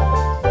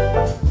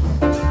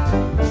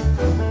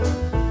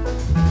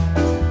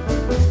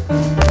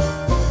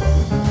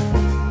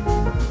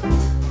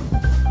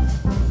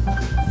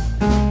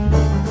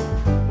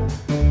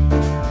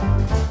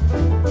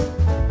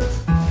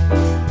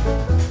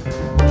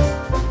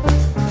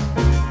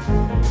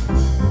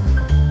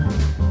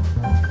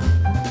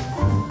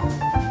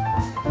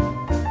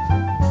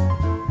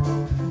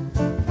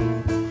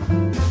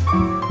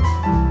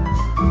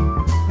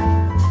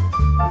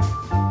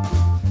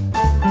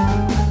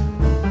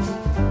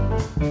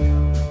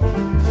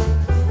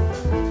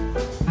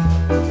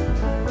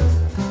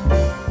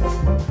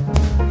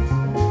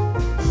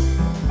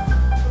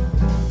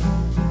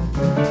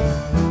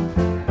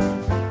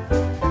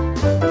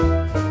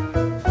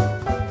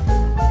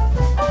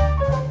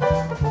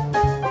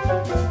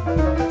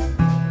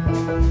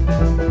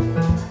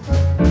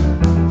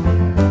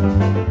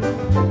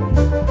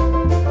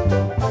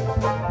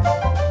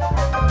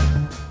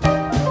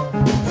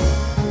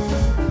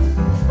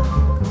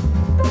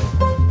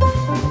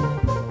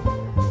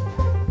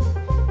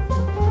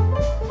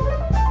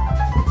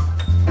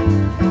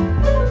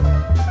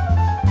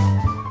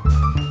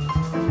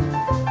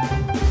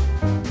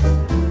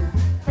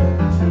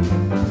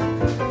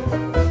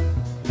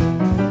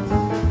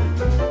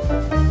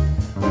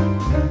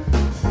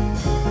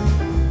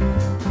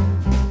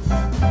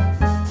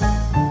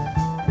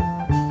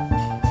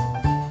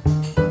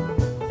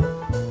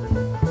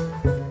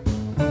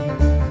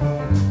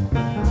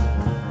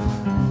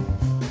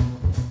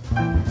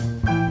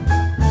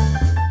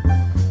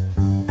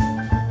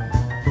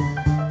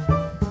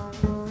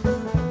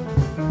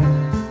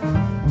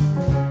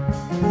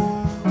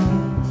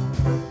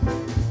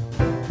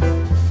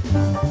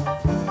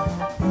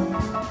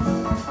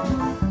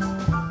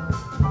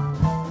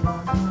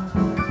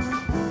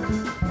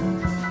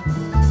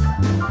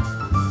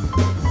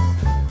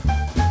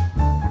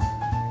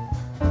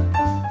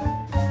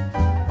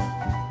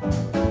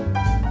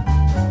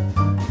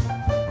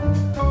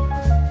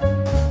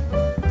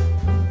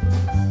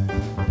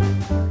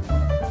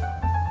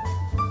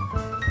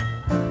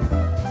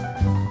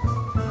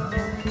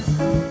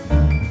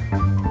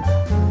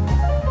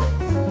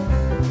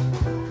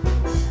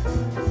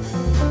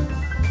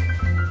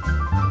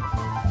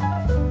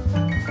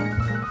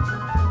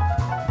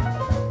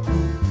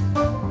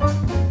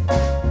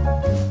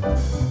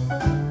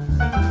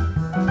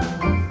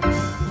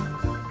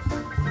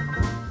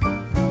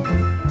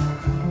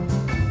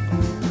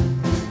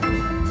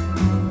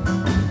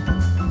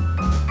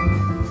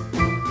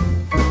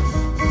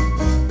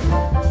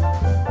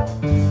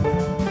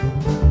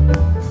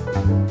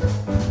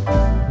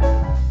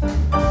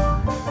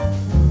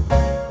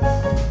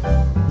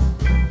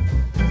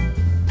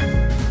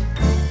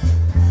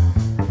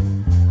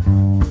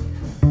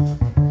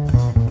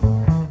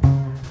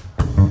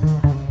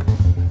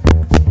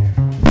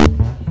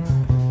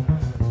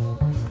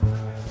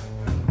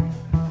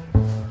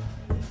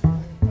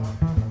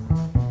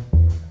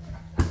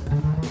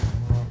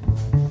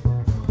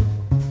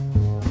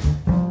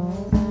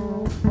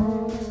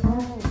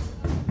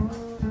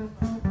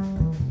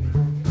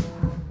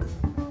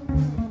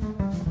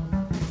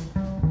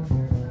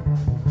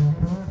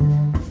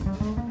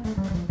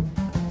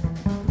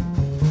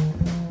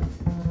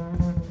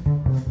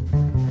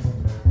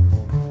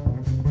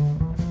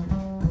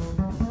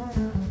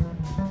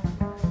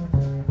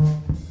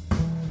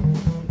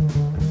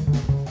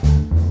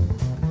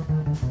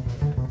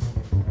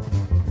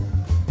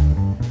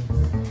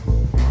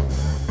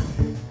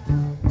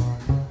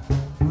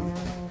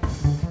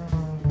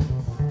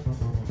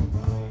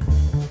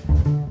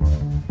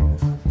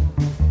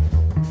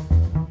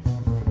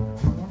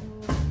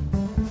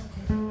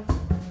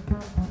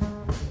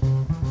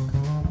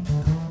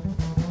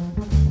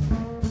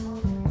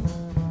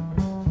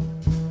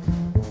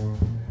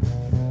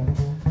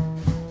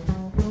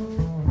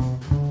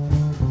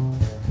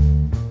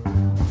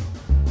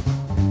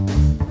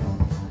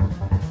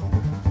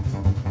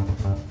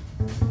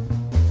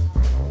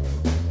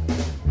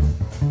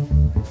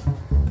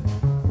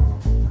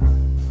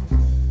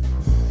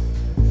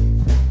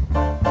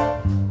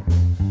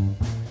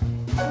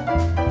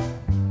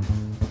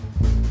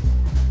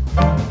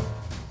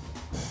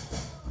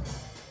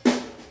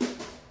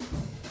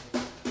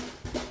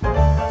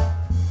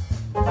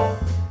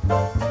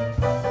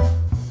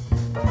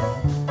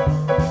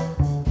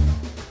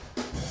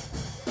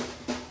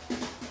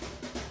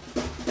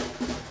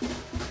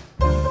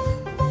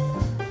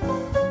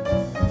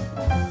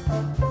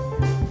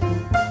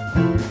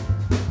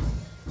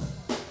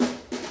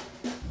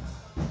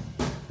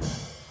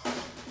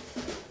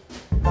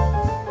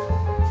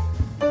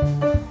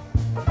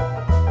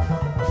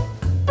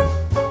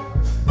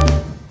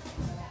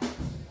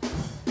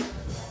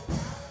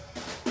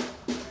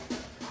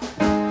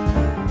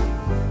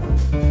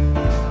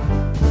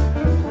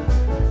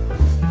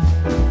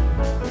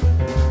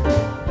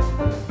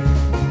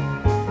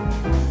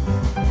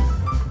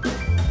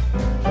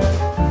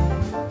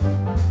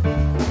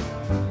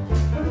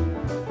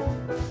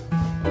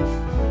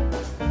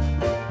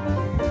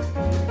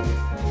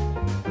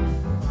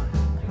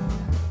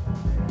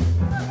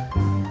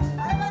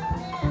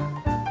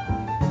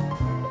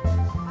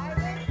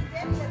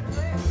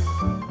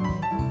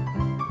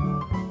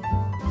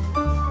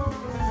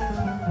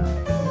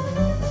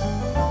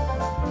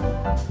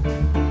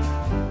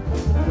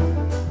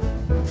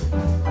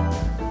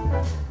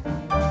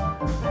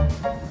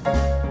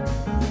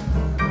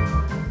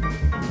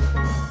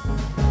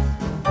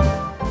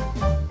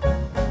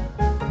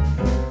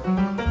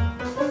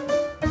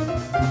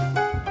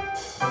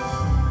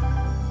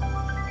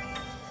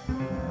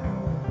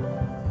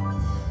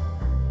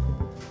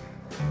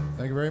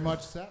 very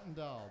much, Satin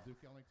Doll, Duke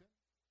Ellington.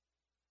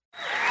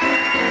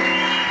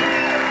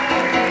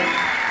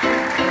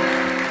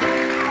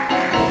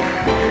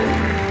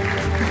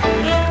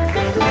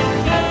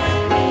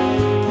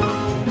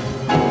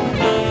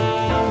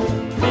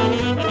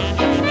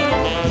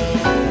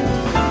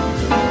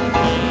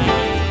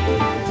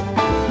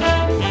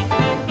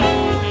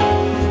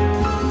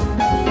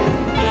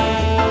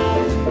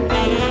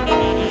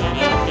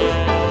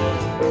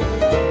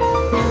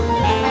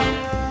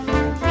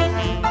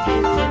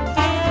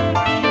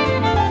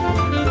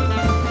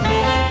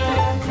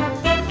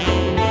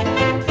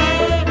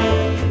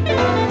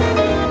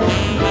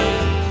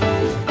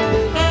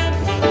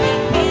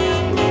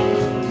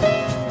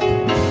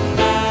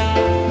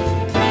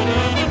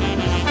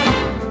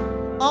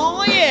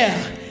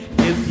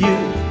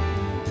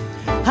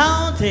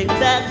 Take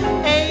that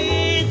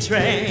A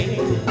train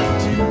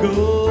to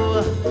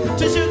go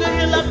to Sugar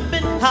Hill up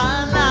in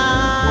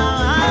Harlem.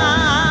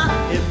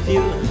 If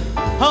you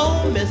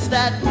miss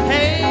that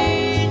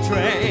A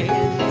train,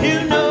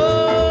 you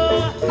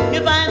know you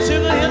find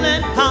Sugar Hill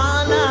in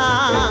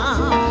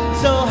Harlem.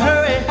 So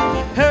hurry,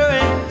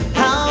 hurry,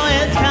 how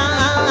it's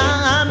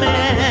coming.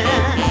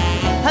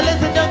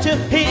 Listen, don't you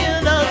hear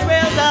those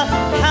rails are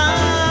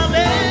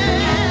coming?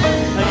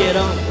 Get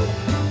on,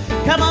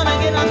 come on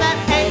and get on that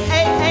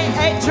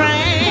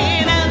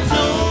train, and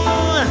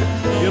soon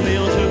you'll be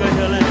on Sugar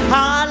Hill in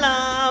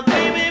Harlem,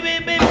 baby,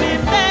 baby, baby,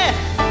 baby.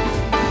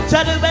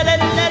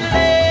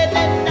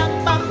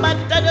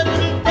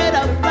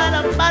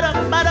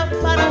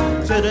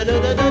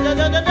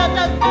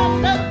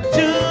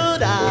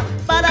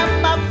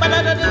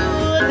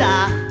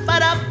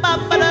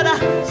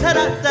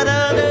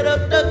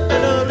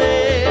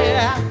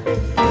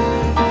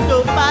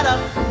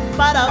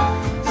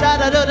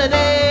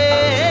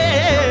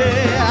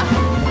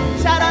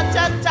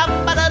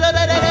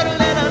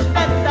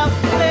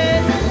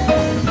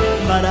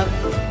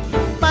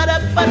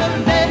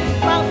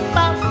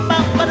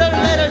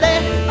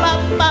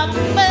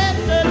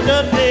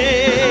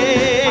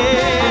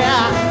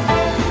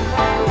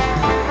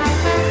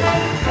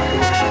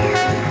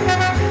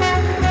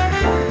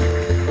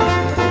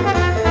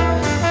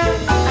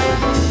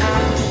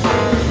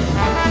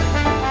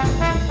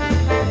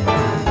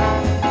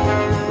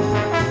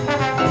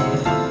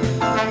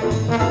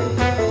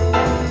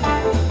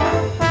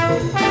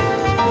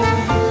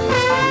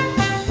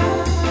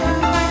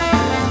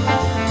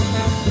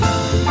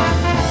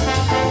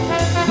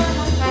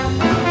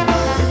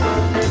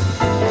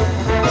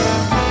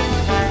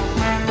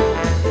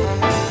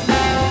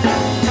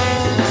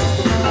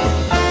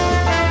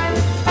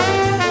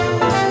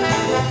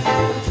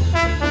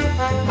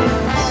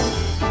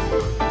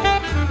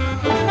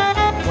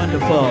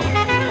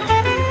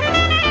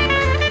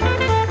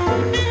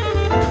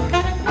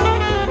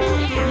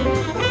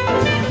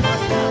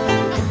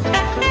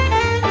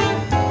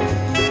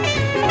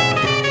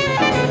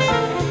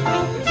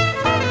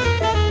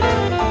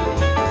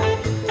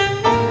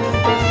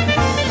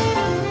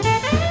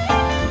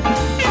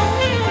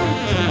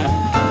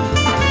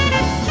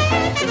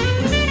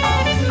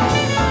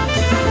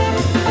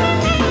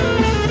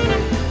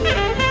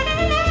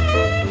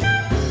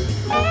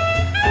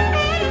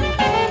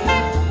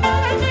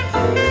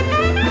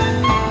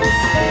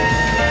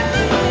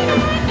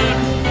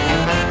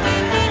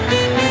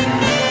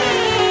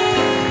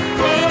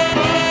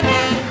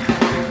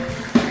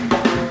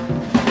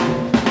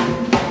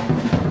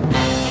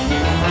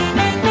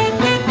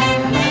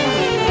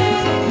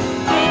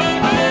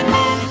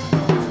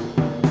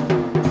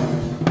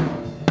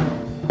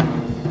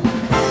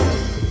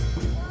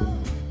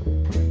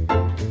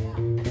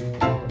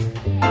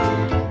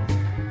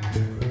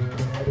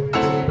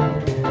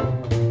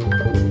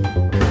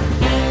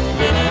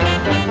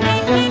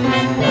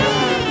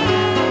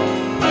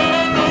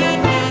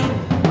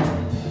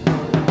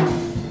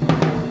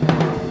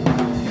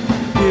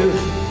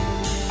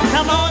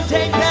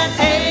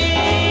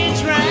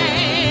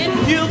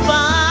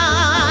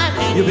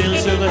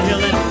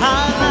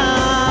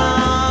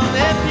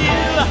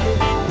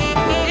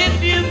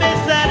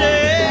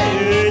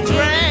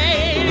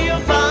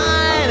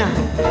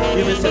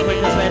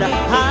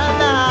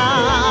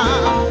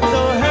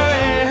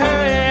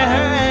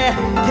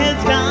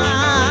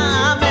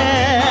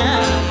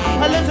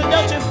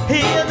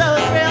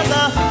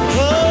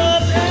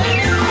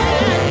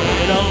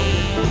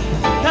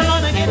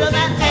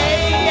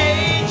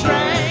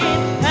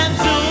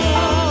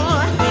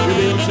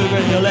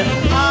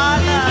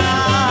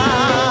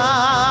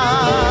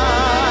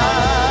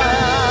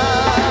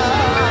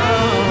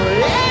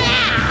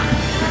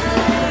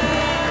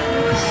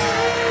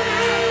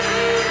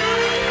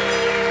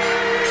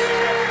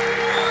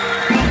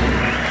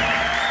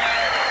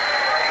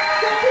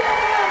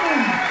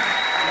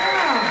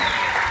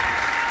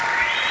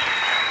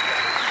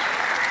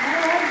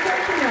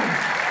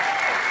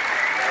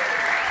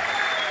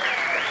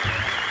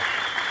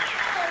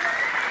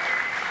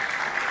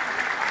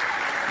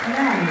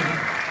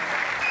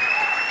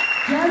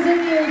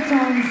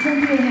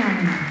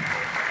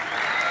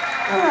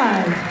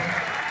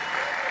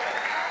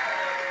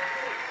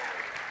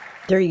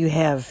 There you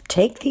have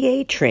Take the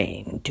A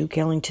Train, Duke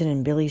Ellington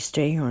and Billy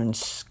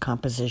Strayhorn's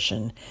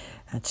composition.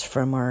 That's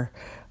from our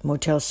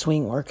Motel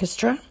Swing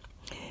Orchestra,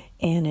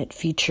 and it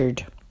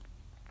featured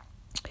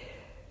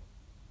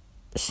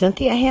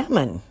Cynthia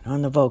Hammond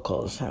on the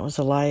vocals. That was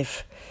a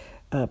live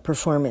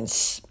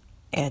performance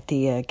at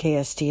the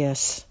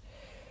KSDS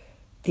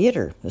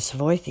Theater, the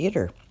Savoy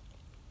Theater.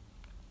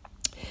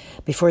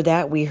 Before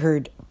that, we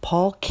heard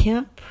Paul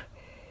Kemp,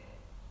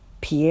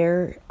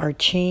 Pierre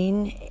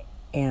Archain,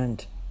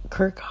 and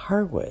Kirk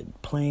Harwood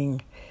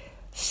playing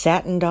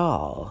Satin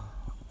Doll.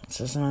 This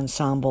is an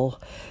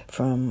ensemble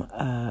from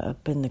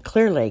up in the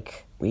Clear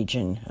Lake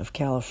region of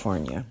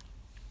California.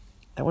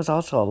 That was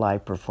also a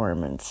live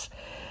performance.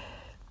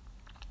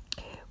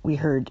 We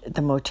heard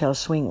the Motel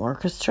Swing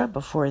Orchestra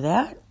before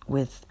that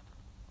with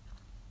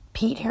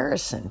Pete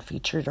Harrison,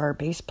 featured our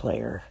bass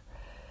player.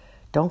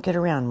 Don't get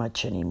around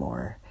much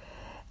anymore.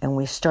 And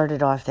we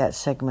started off that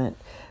segment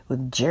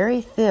with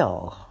Jerry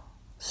Thill,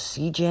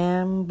 Sea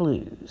Jam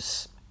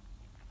Blues.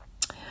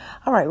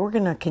 All right, we're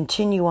going to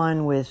continue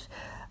on with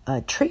a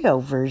trio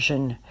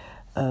version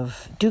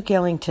of Duke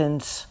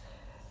Ellington's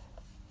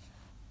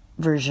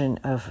version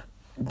of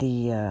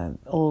the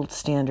old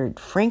standard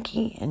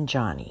Frankie and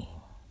Johnny.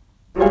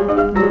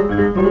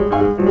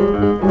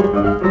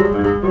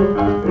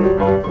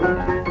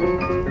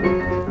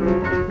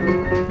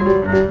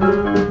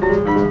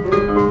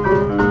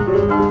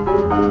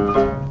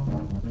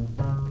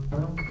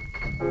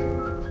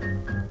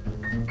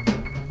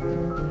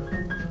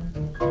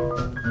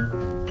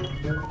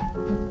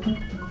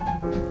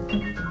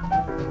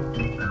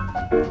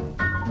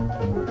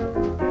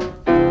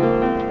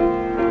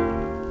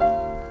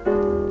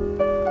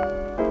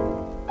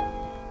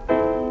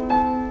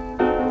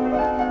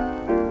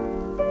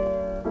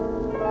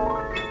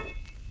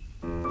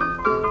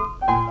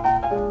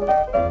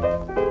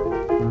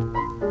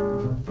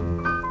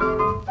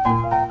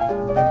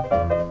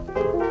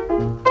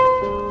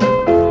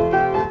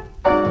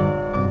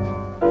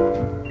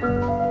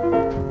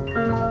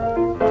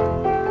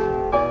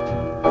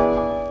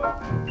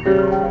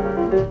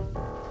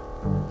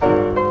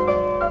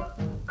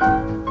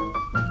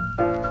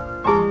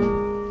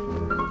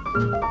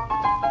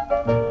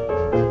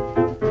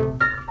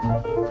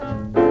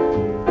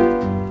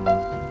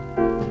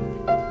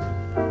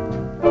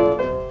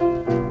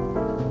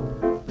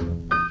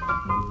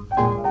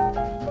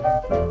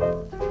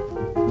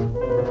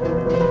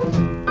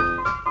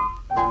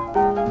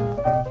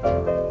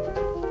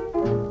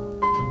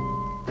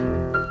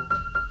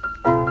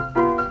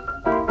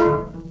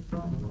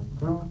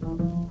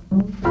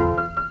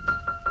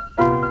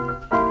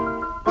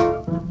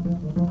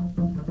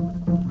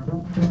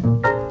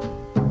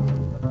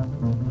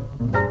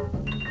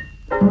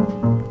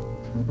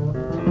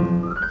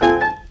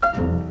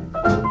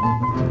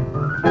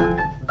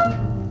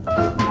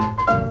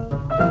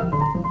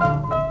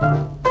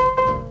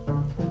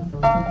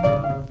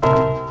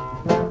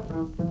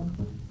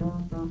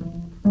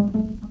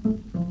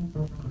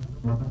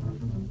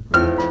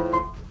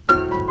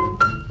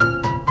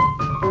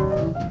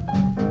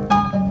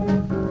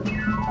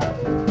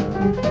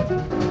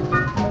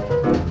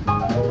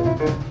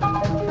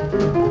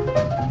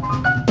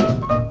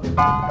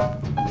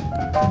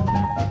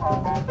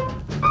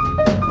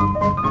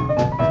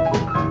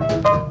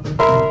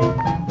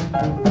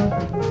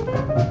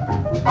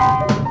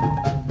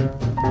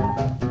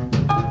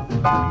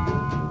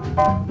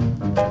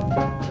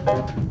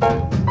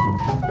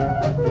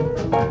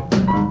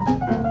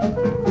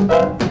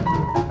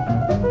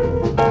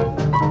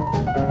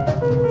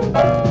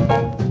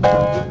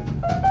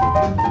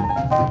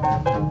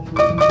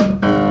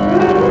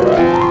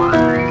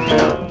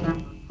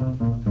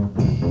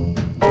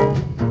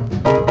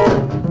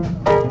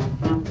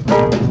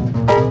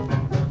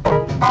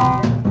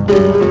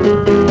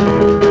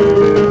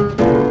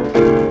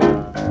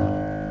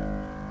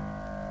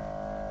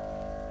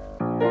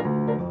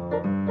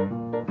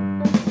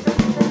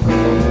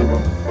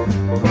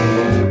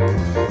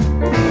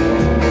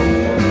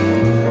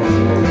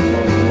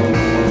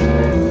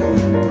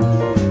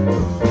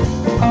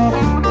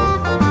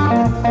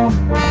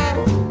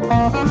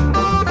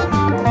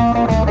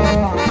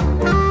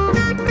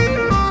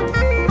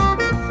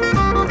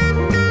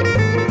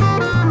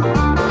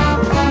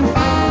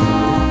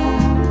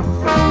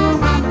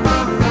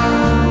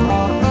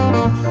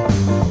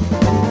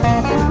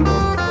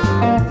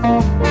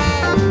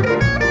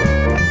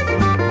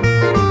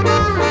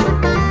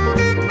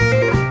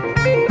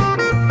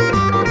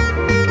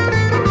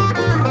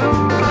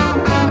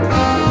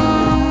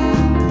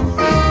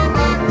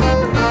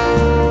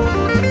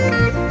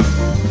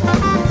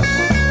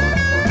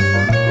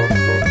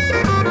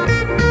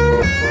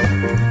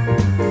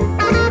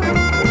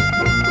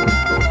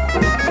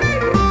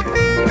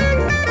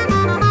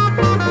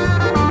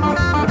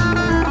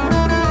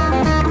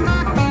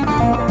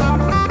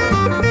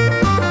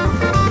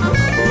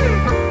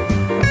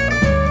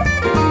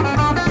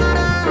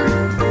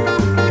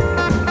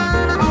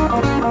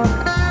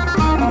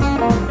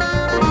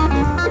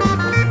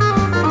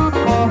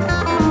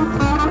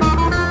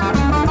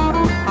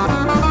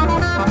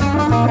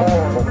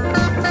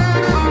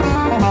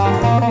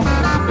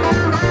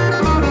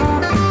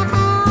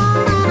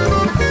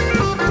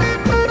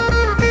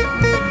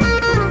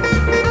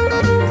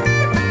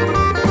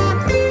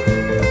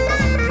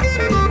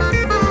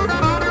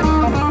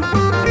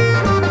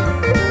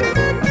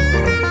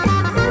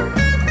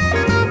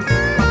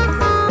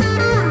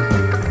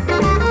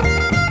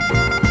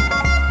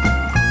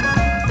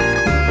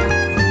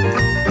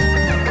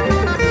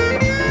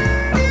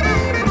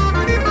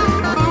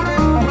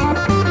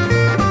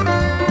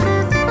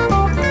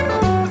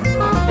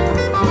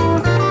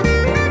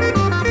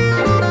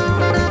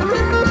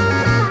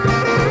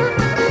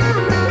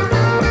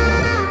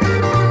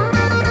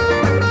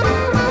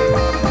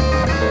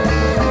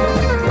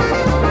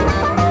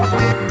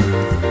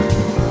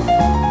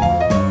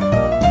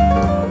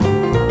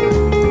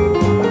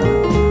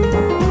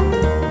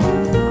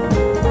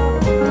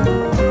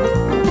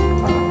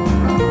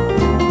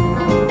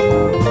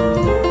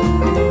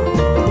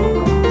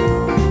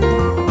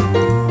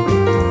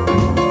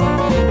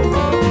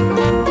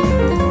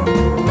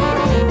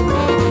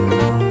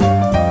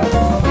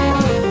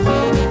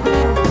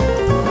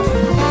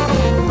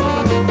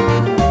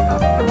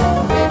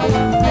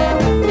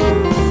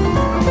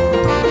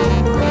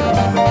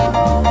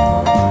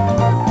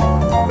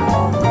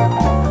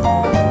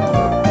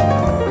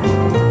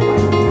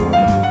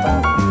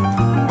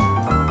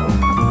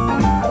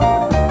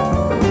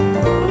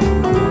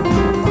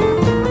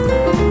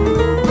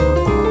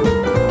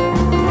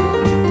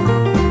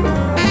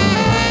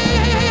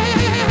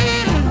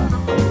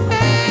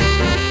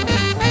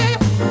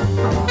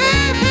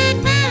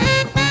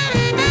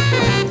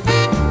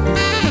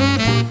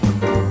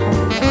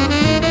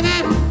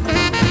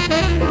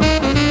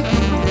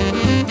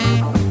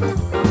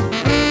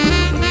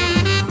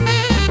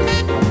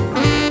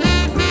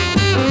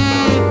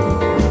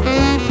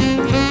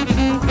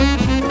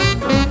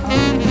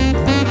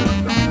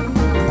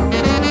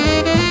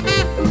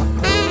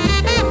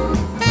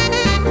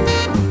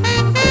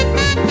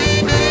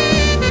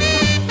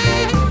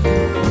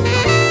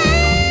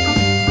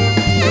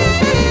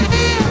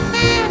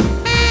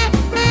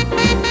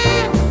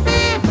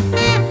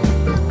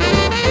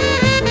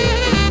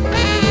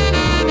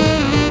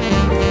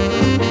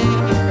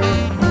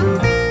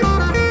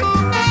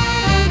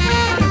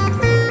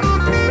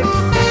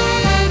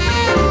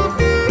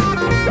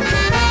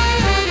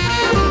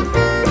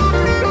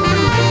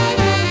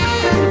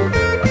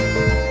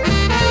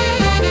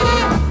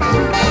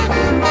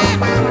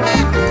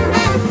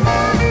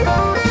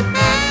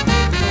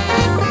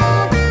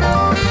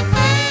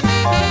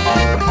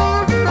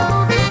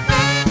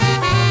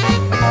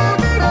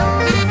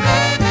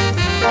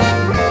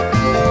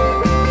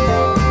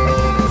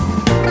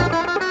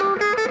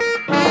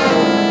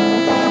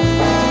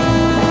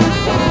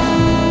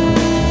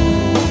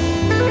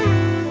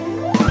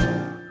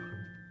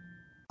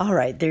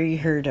 right, there you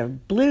heard a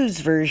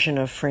blues version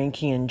of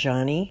Frankie and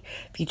Johnny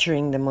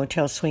featuring the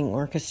Motel Swing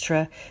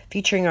Orchestra,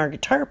 featuring our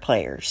guitar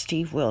player,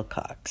 Steve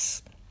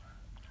Wilcox.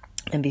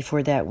 And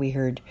before that, we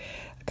heard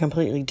a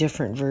completely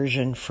different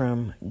version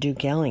from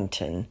Duke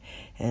Ellington,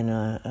 and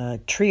a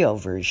trio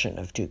version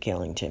of Duke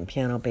Ellington,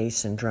 piano,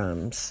 bass, and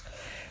drums.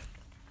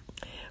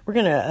 We're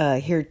going to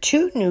hear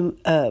two new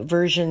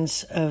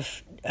versions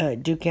of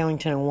Duke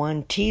Ellington and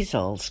Juan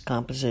Tiesel's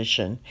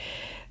composition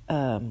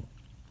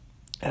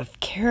of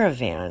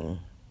Caravan,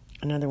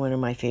 another one of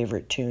my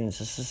favorite tunes.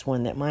 This is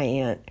one that my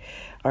aunt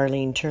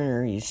Arlene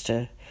Turner used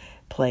to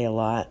play a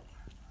lot.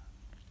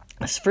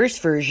 This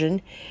first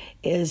version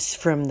is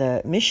from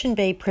the Mission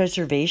Bay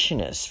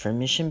Preservationists from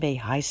Mission Bay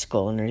High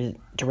School under the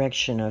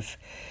direction of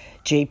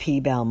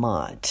J.P.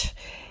 Balmont,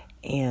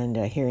 and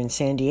here in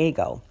San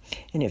Diego.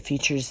 And it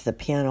features the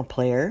piano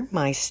player,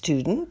 my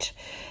student,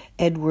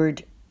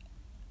 Edward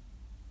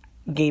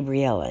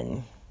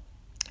Gabrielin,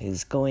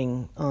 who's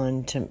going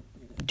on to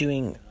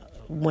doing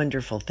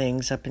wonderful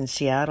things up in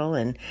Seattle,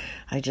 and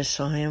I just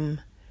saw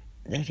him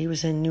that he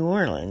was in New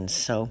Orleans,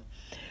 so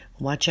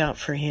watch out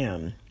for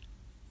him.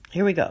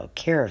 Here we go,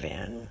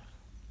 Caravan.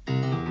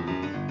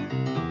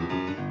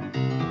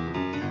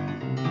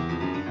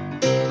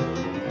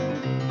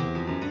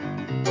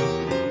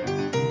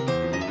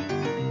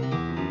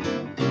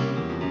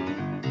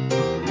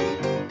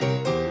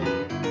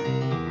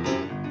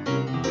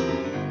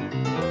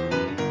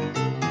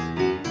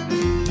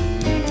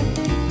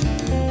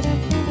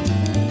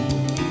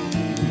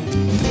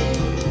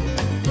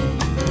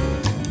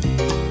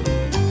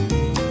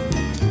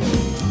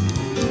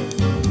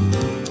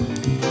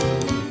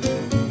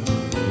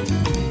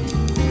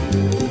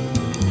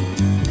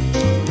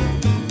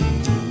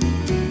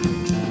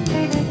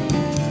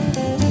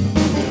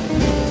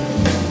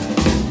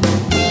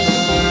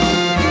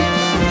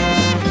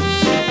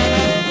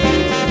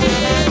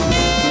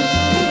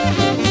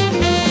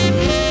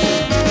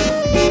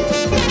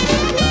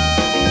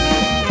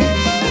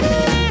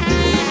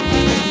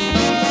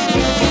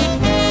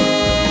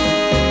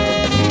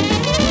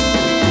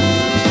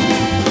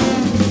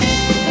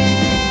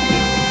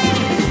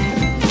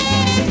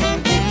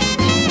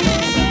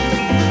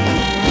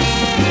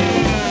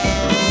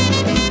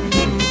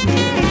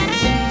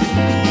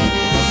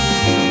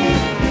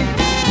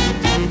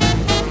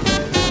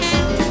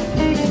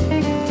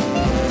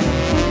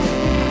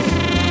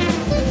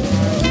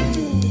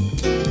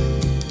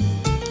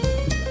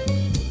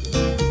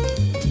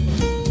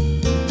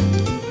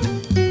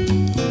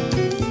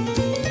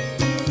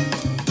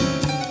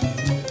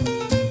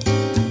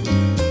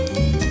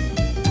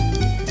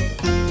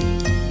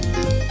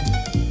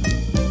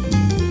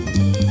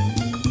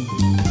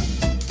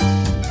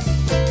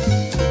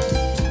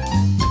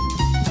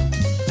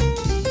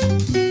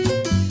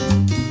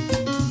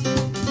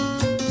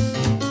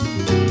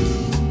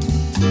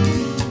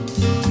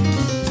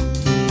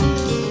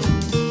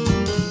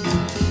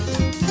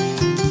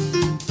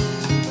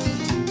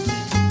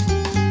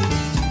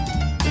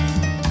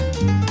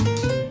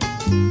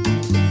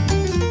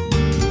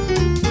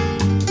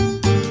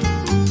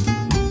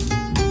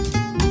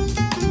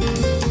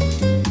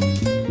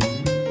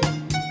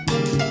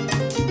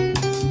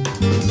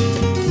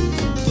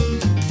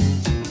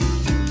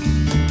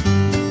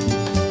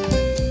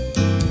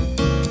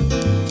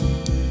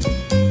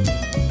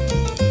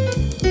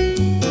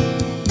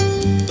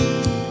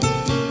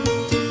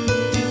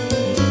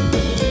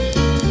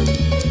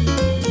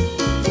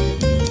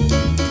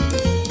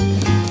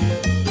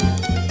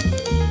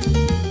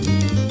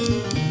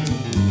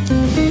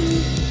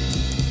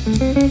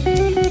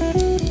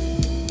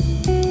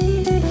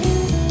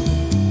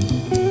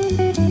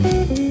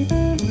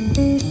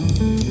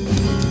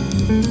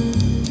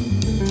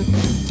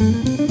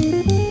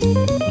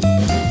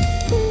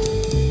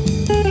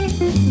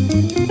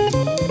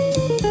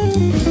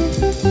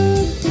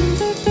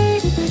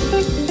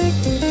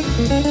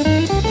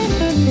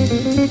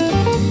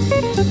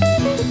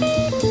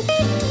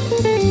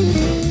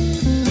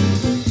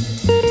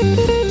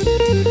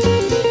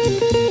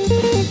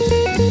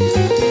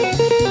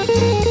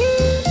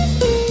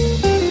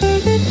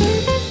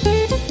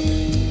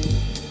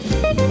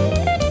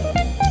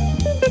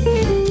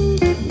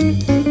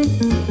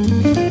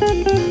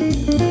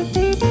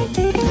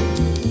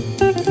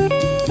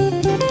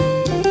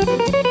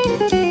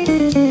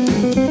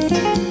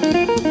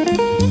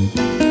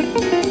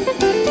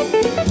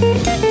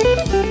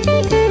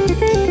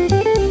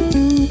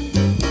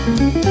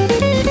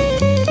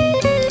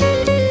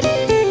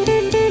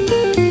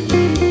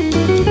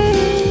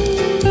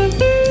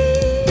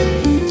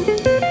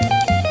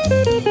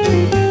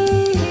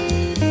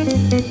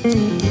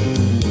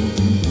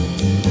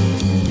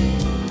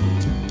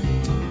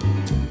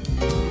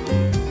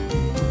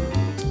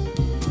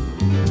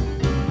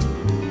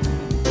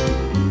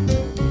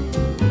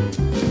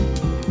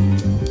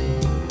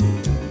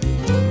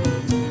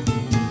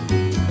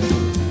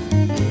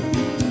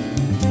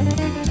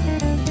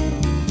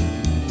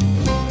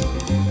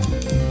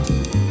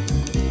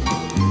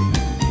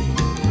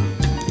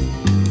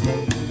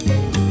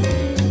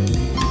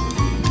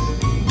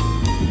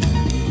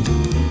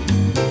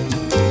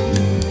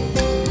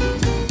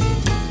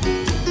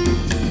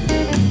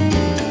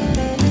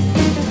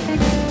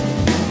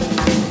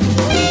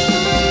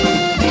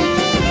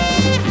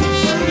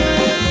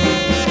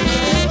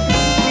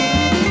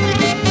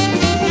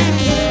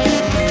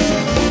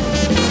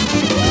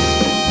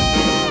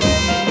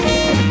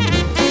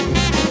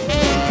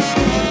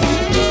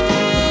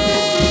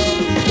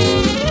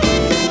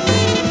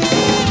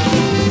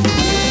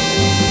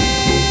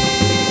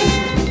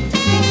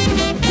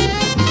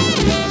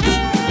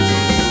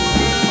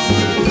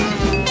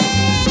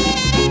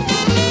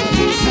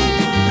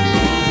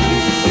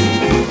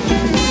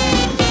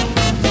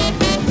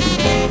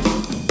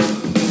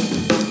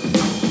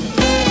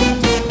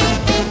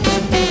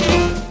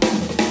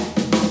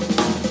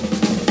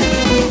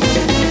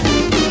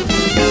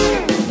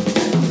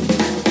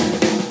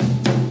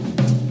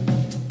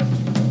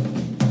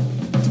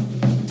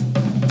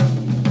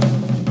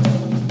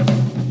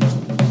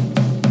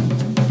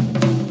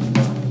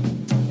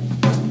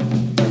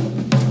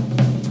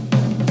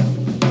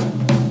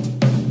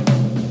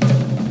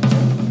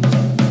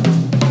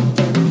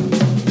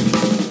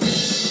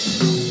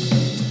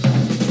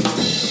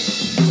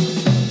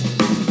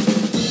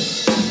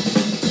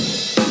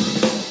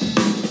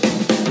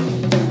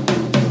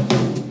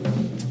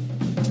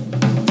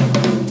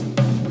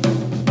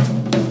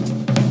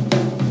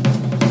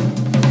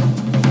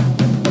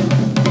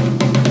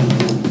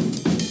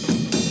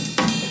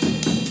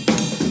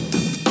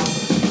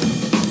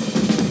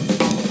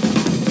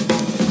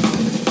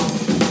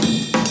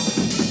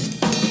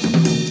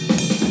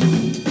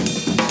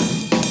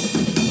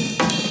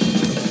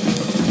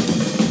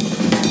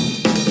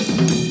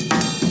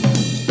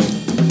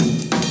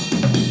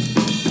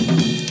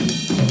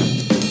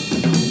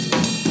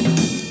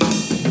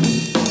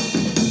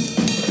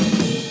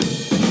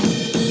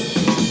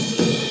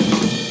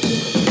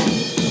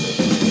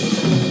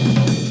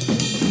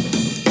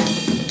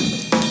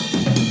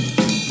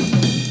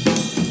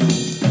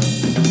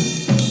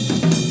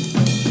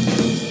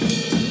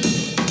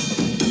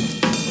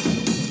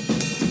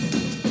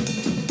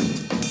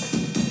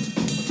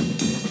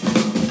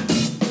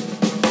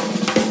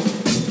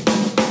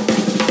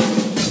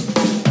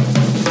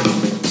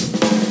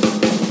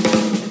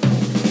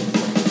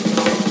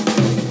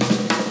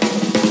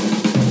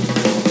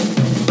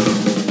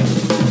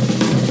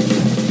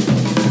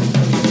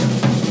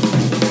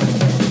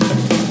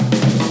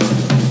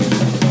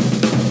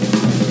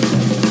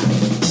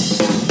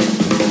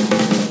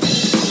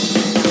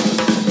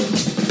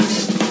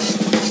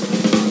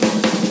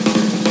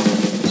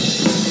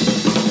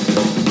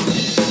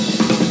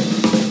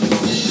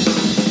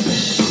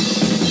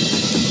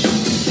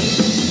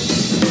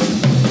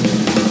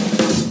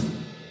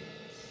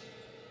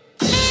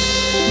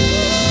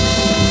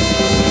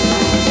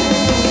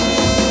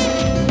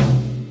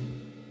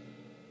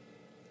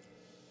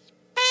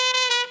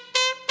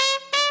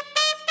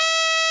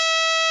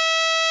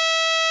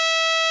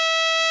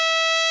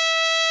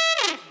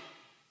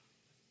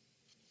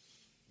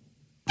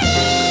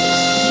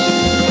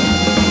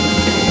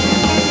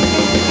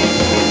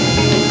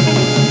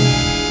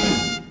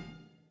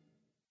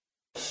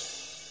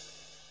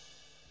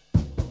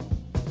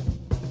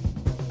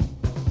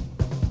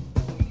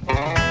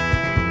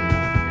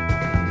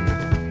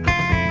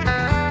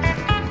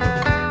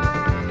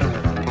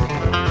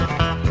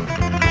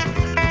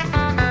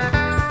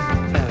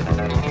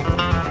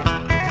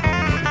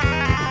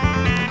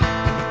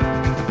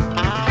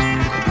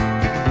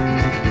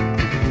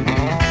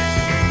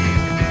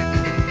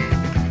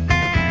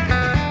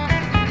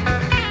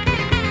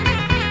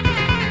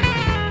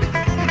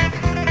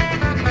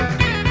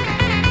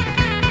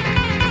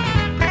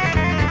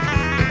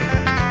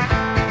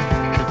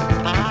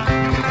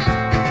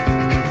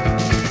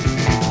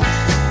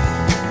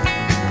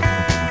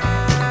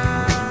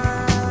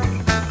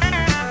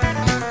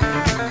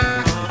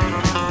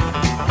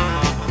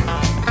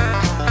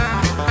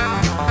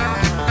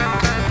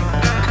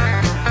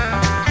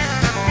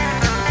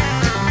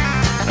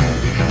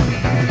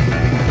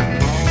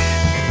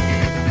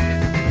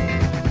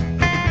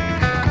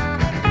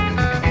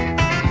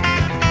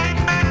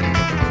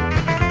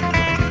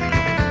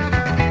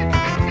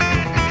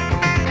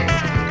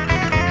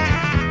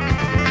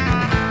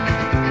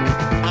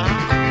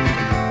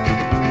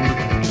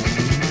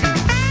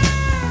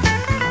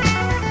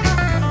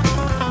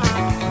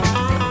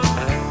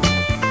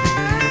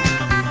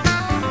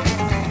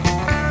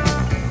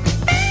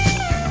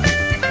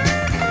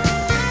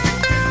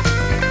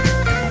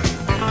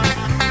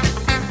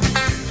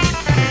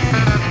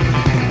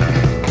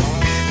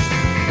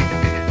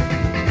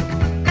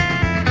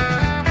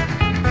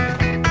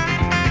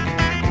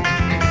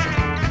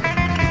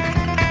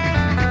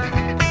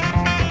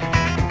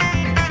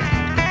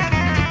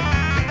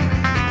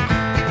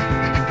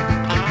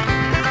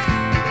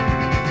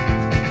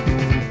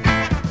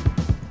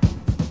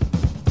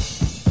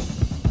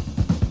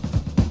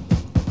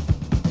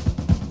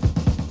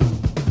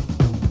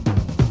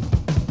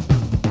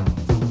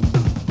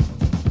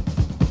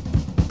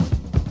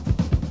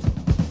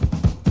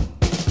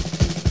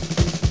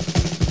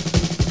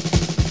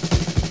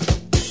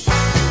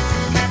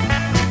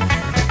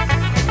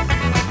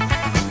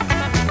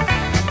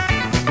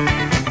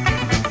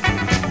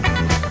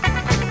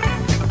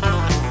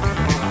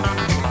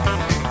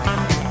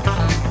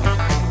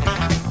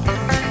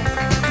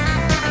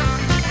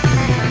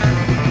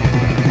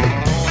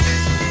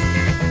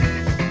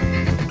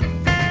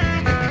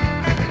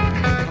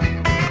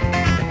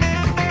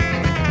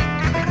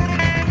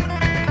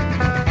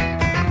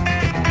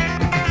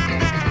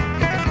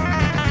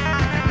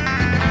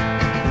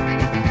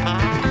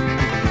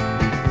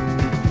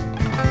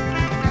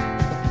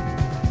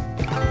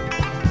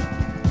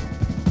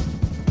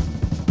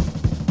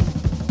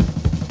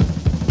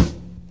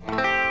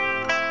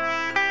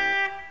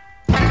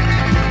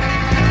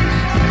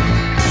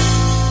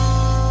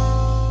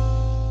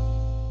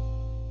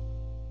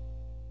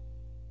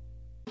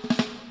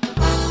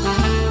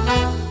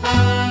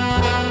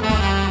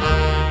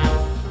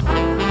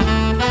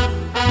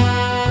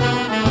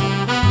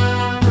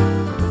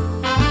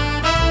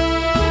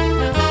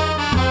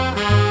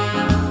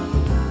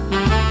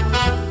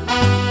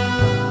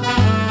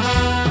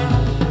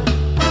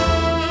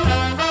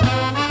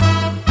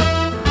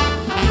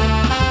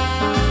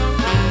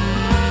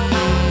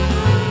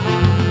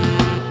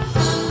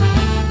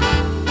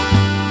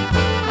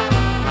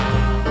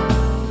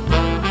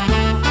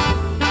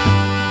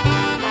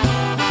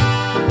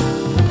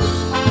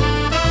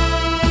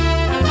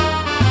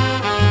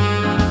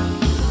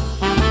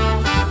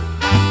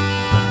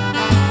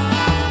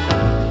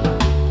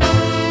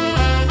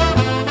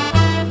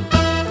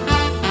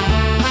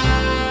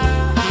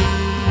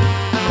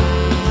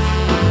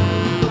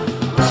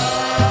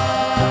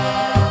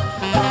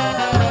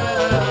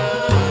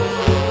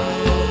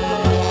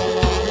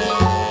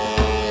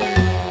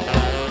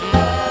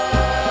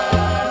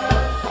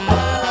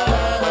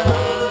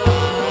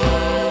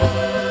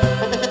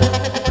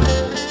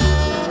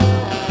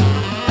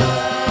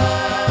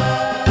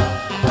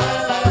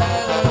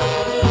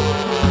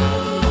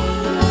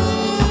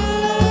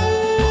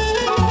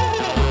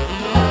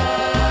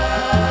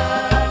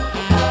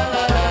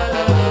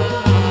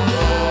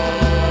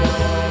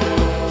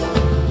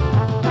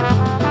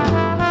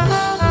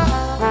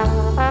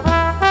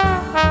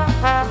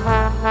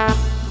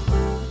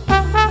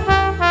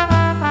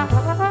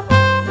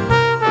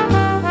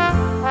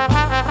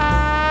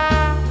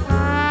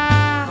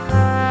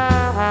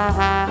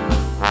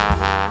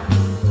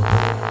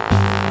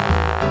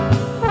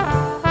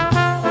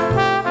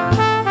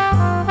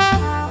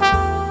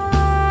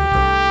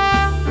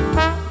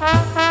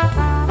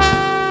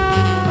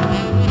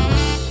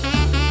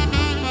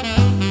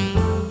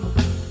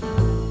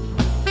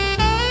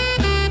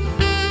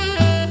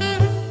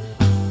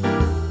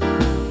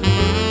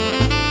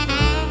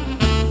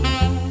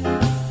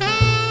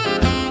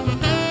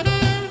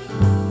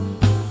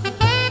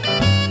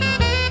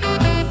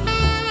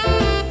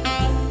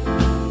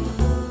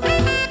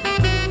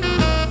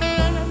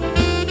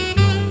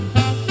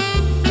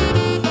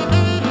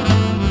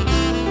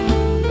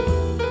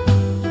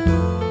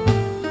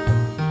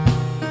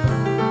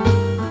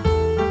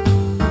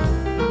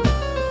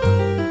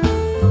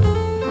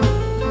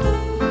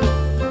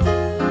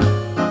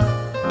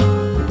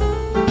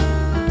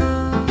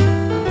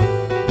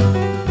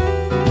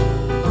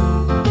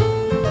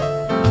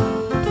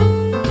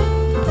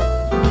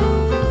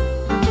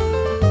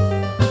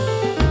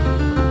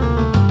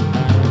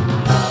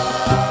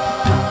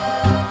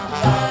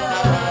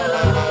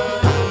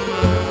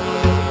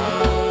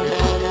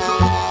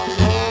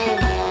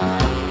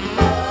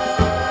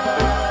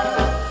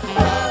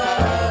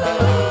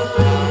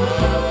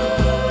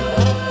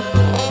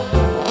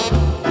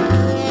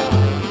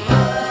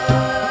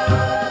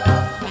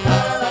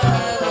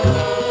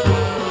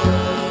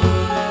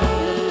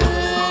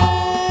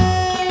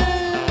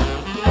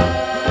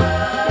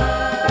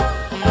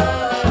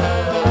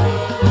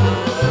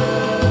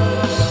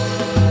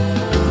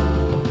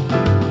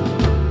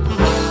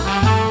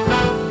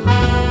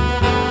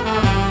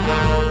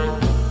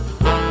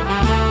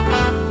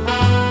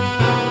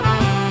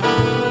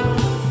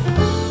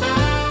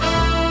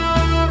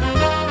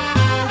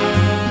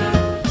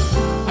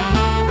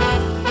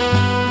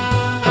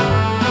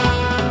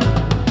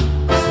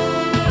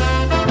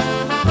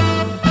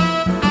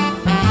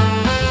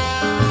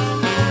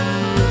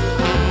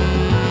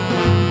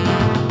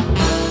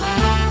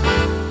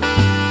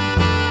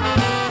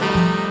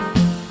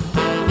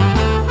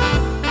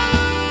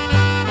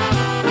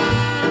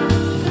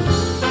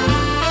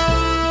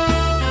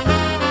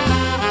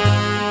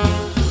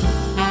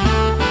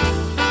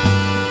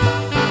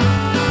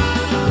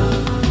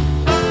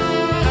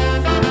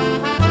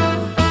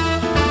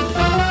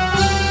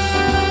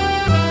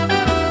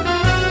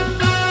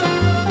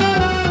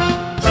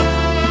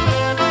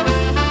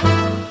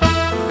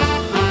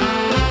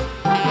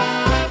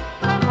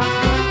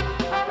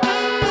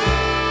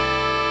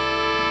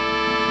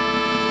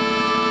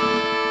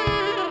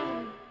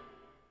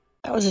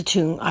 That was a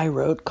tune I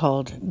wrote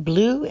called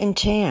Blue and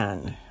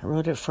Tan. I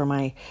wrote it for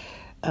my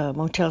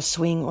Motel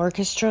Swing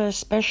Orchestra,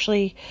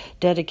 especially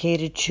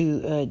dedicated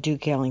to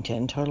Duke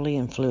Ellington, totally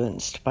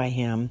influenced by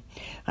him.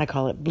 I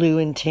call it Blue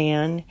and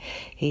Tan.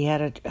 He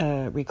had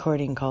a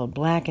recording called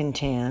Black and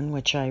Tan,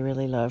 which I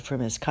really love from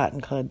his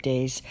Cotton Club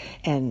days,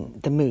 and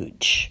The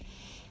Mooch.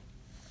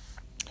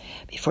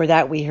 Before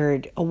that, we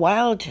heard a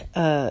wild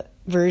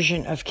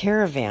version of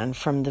Caravan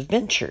from The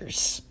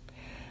Ventures.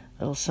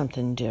 A little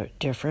something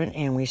different,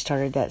 and we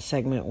started that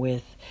segment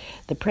with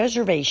The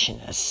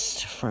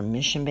Preservationists from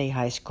Mission Bay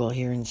High School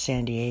here in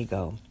San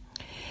Diego.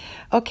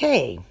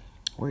 Okay,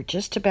 we're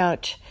just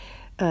about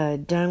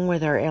done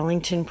with our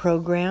Ellington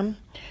program.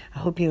 I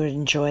hope you would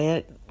enjoy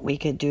it. We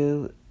could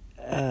do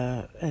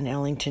an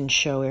Ellington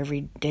show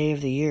every day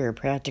of the year,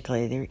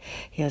 practically.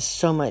 He has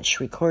so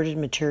much recorded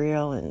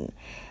material and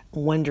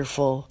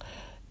wonderful.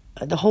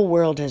 The whole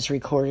world has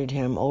recorded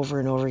him over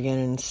and over again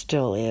and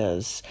still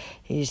is.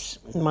 He's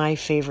my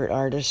favorite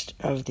artist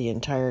of the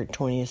entire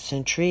 20th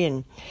century,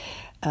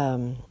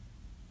 and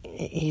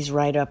he's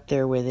right up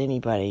there with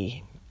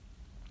anybody.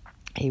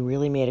 He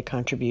really made a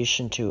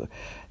contribution to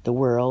the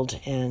world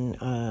and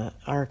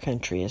our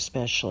country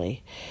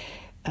especially.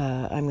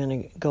 I'm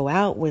going to go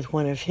out with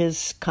one of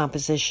his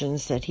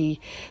compositions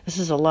this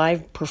is a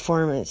live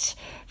performance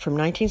from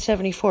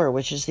 1974,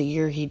 which is the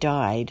year he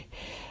died.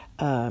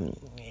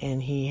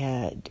 And he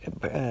had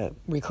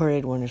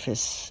recorded one of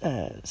his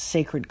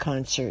sacred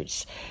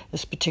concerts.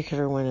 This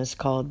particular one is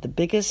called The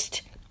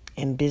Biggest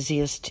and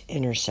Busiest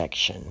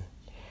Intersection.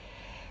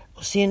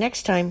 We'll see you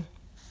next time.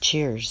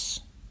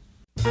 Cheers.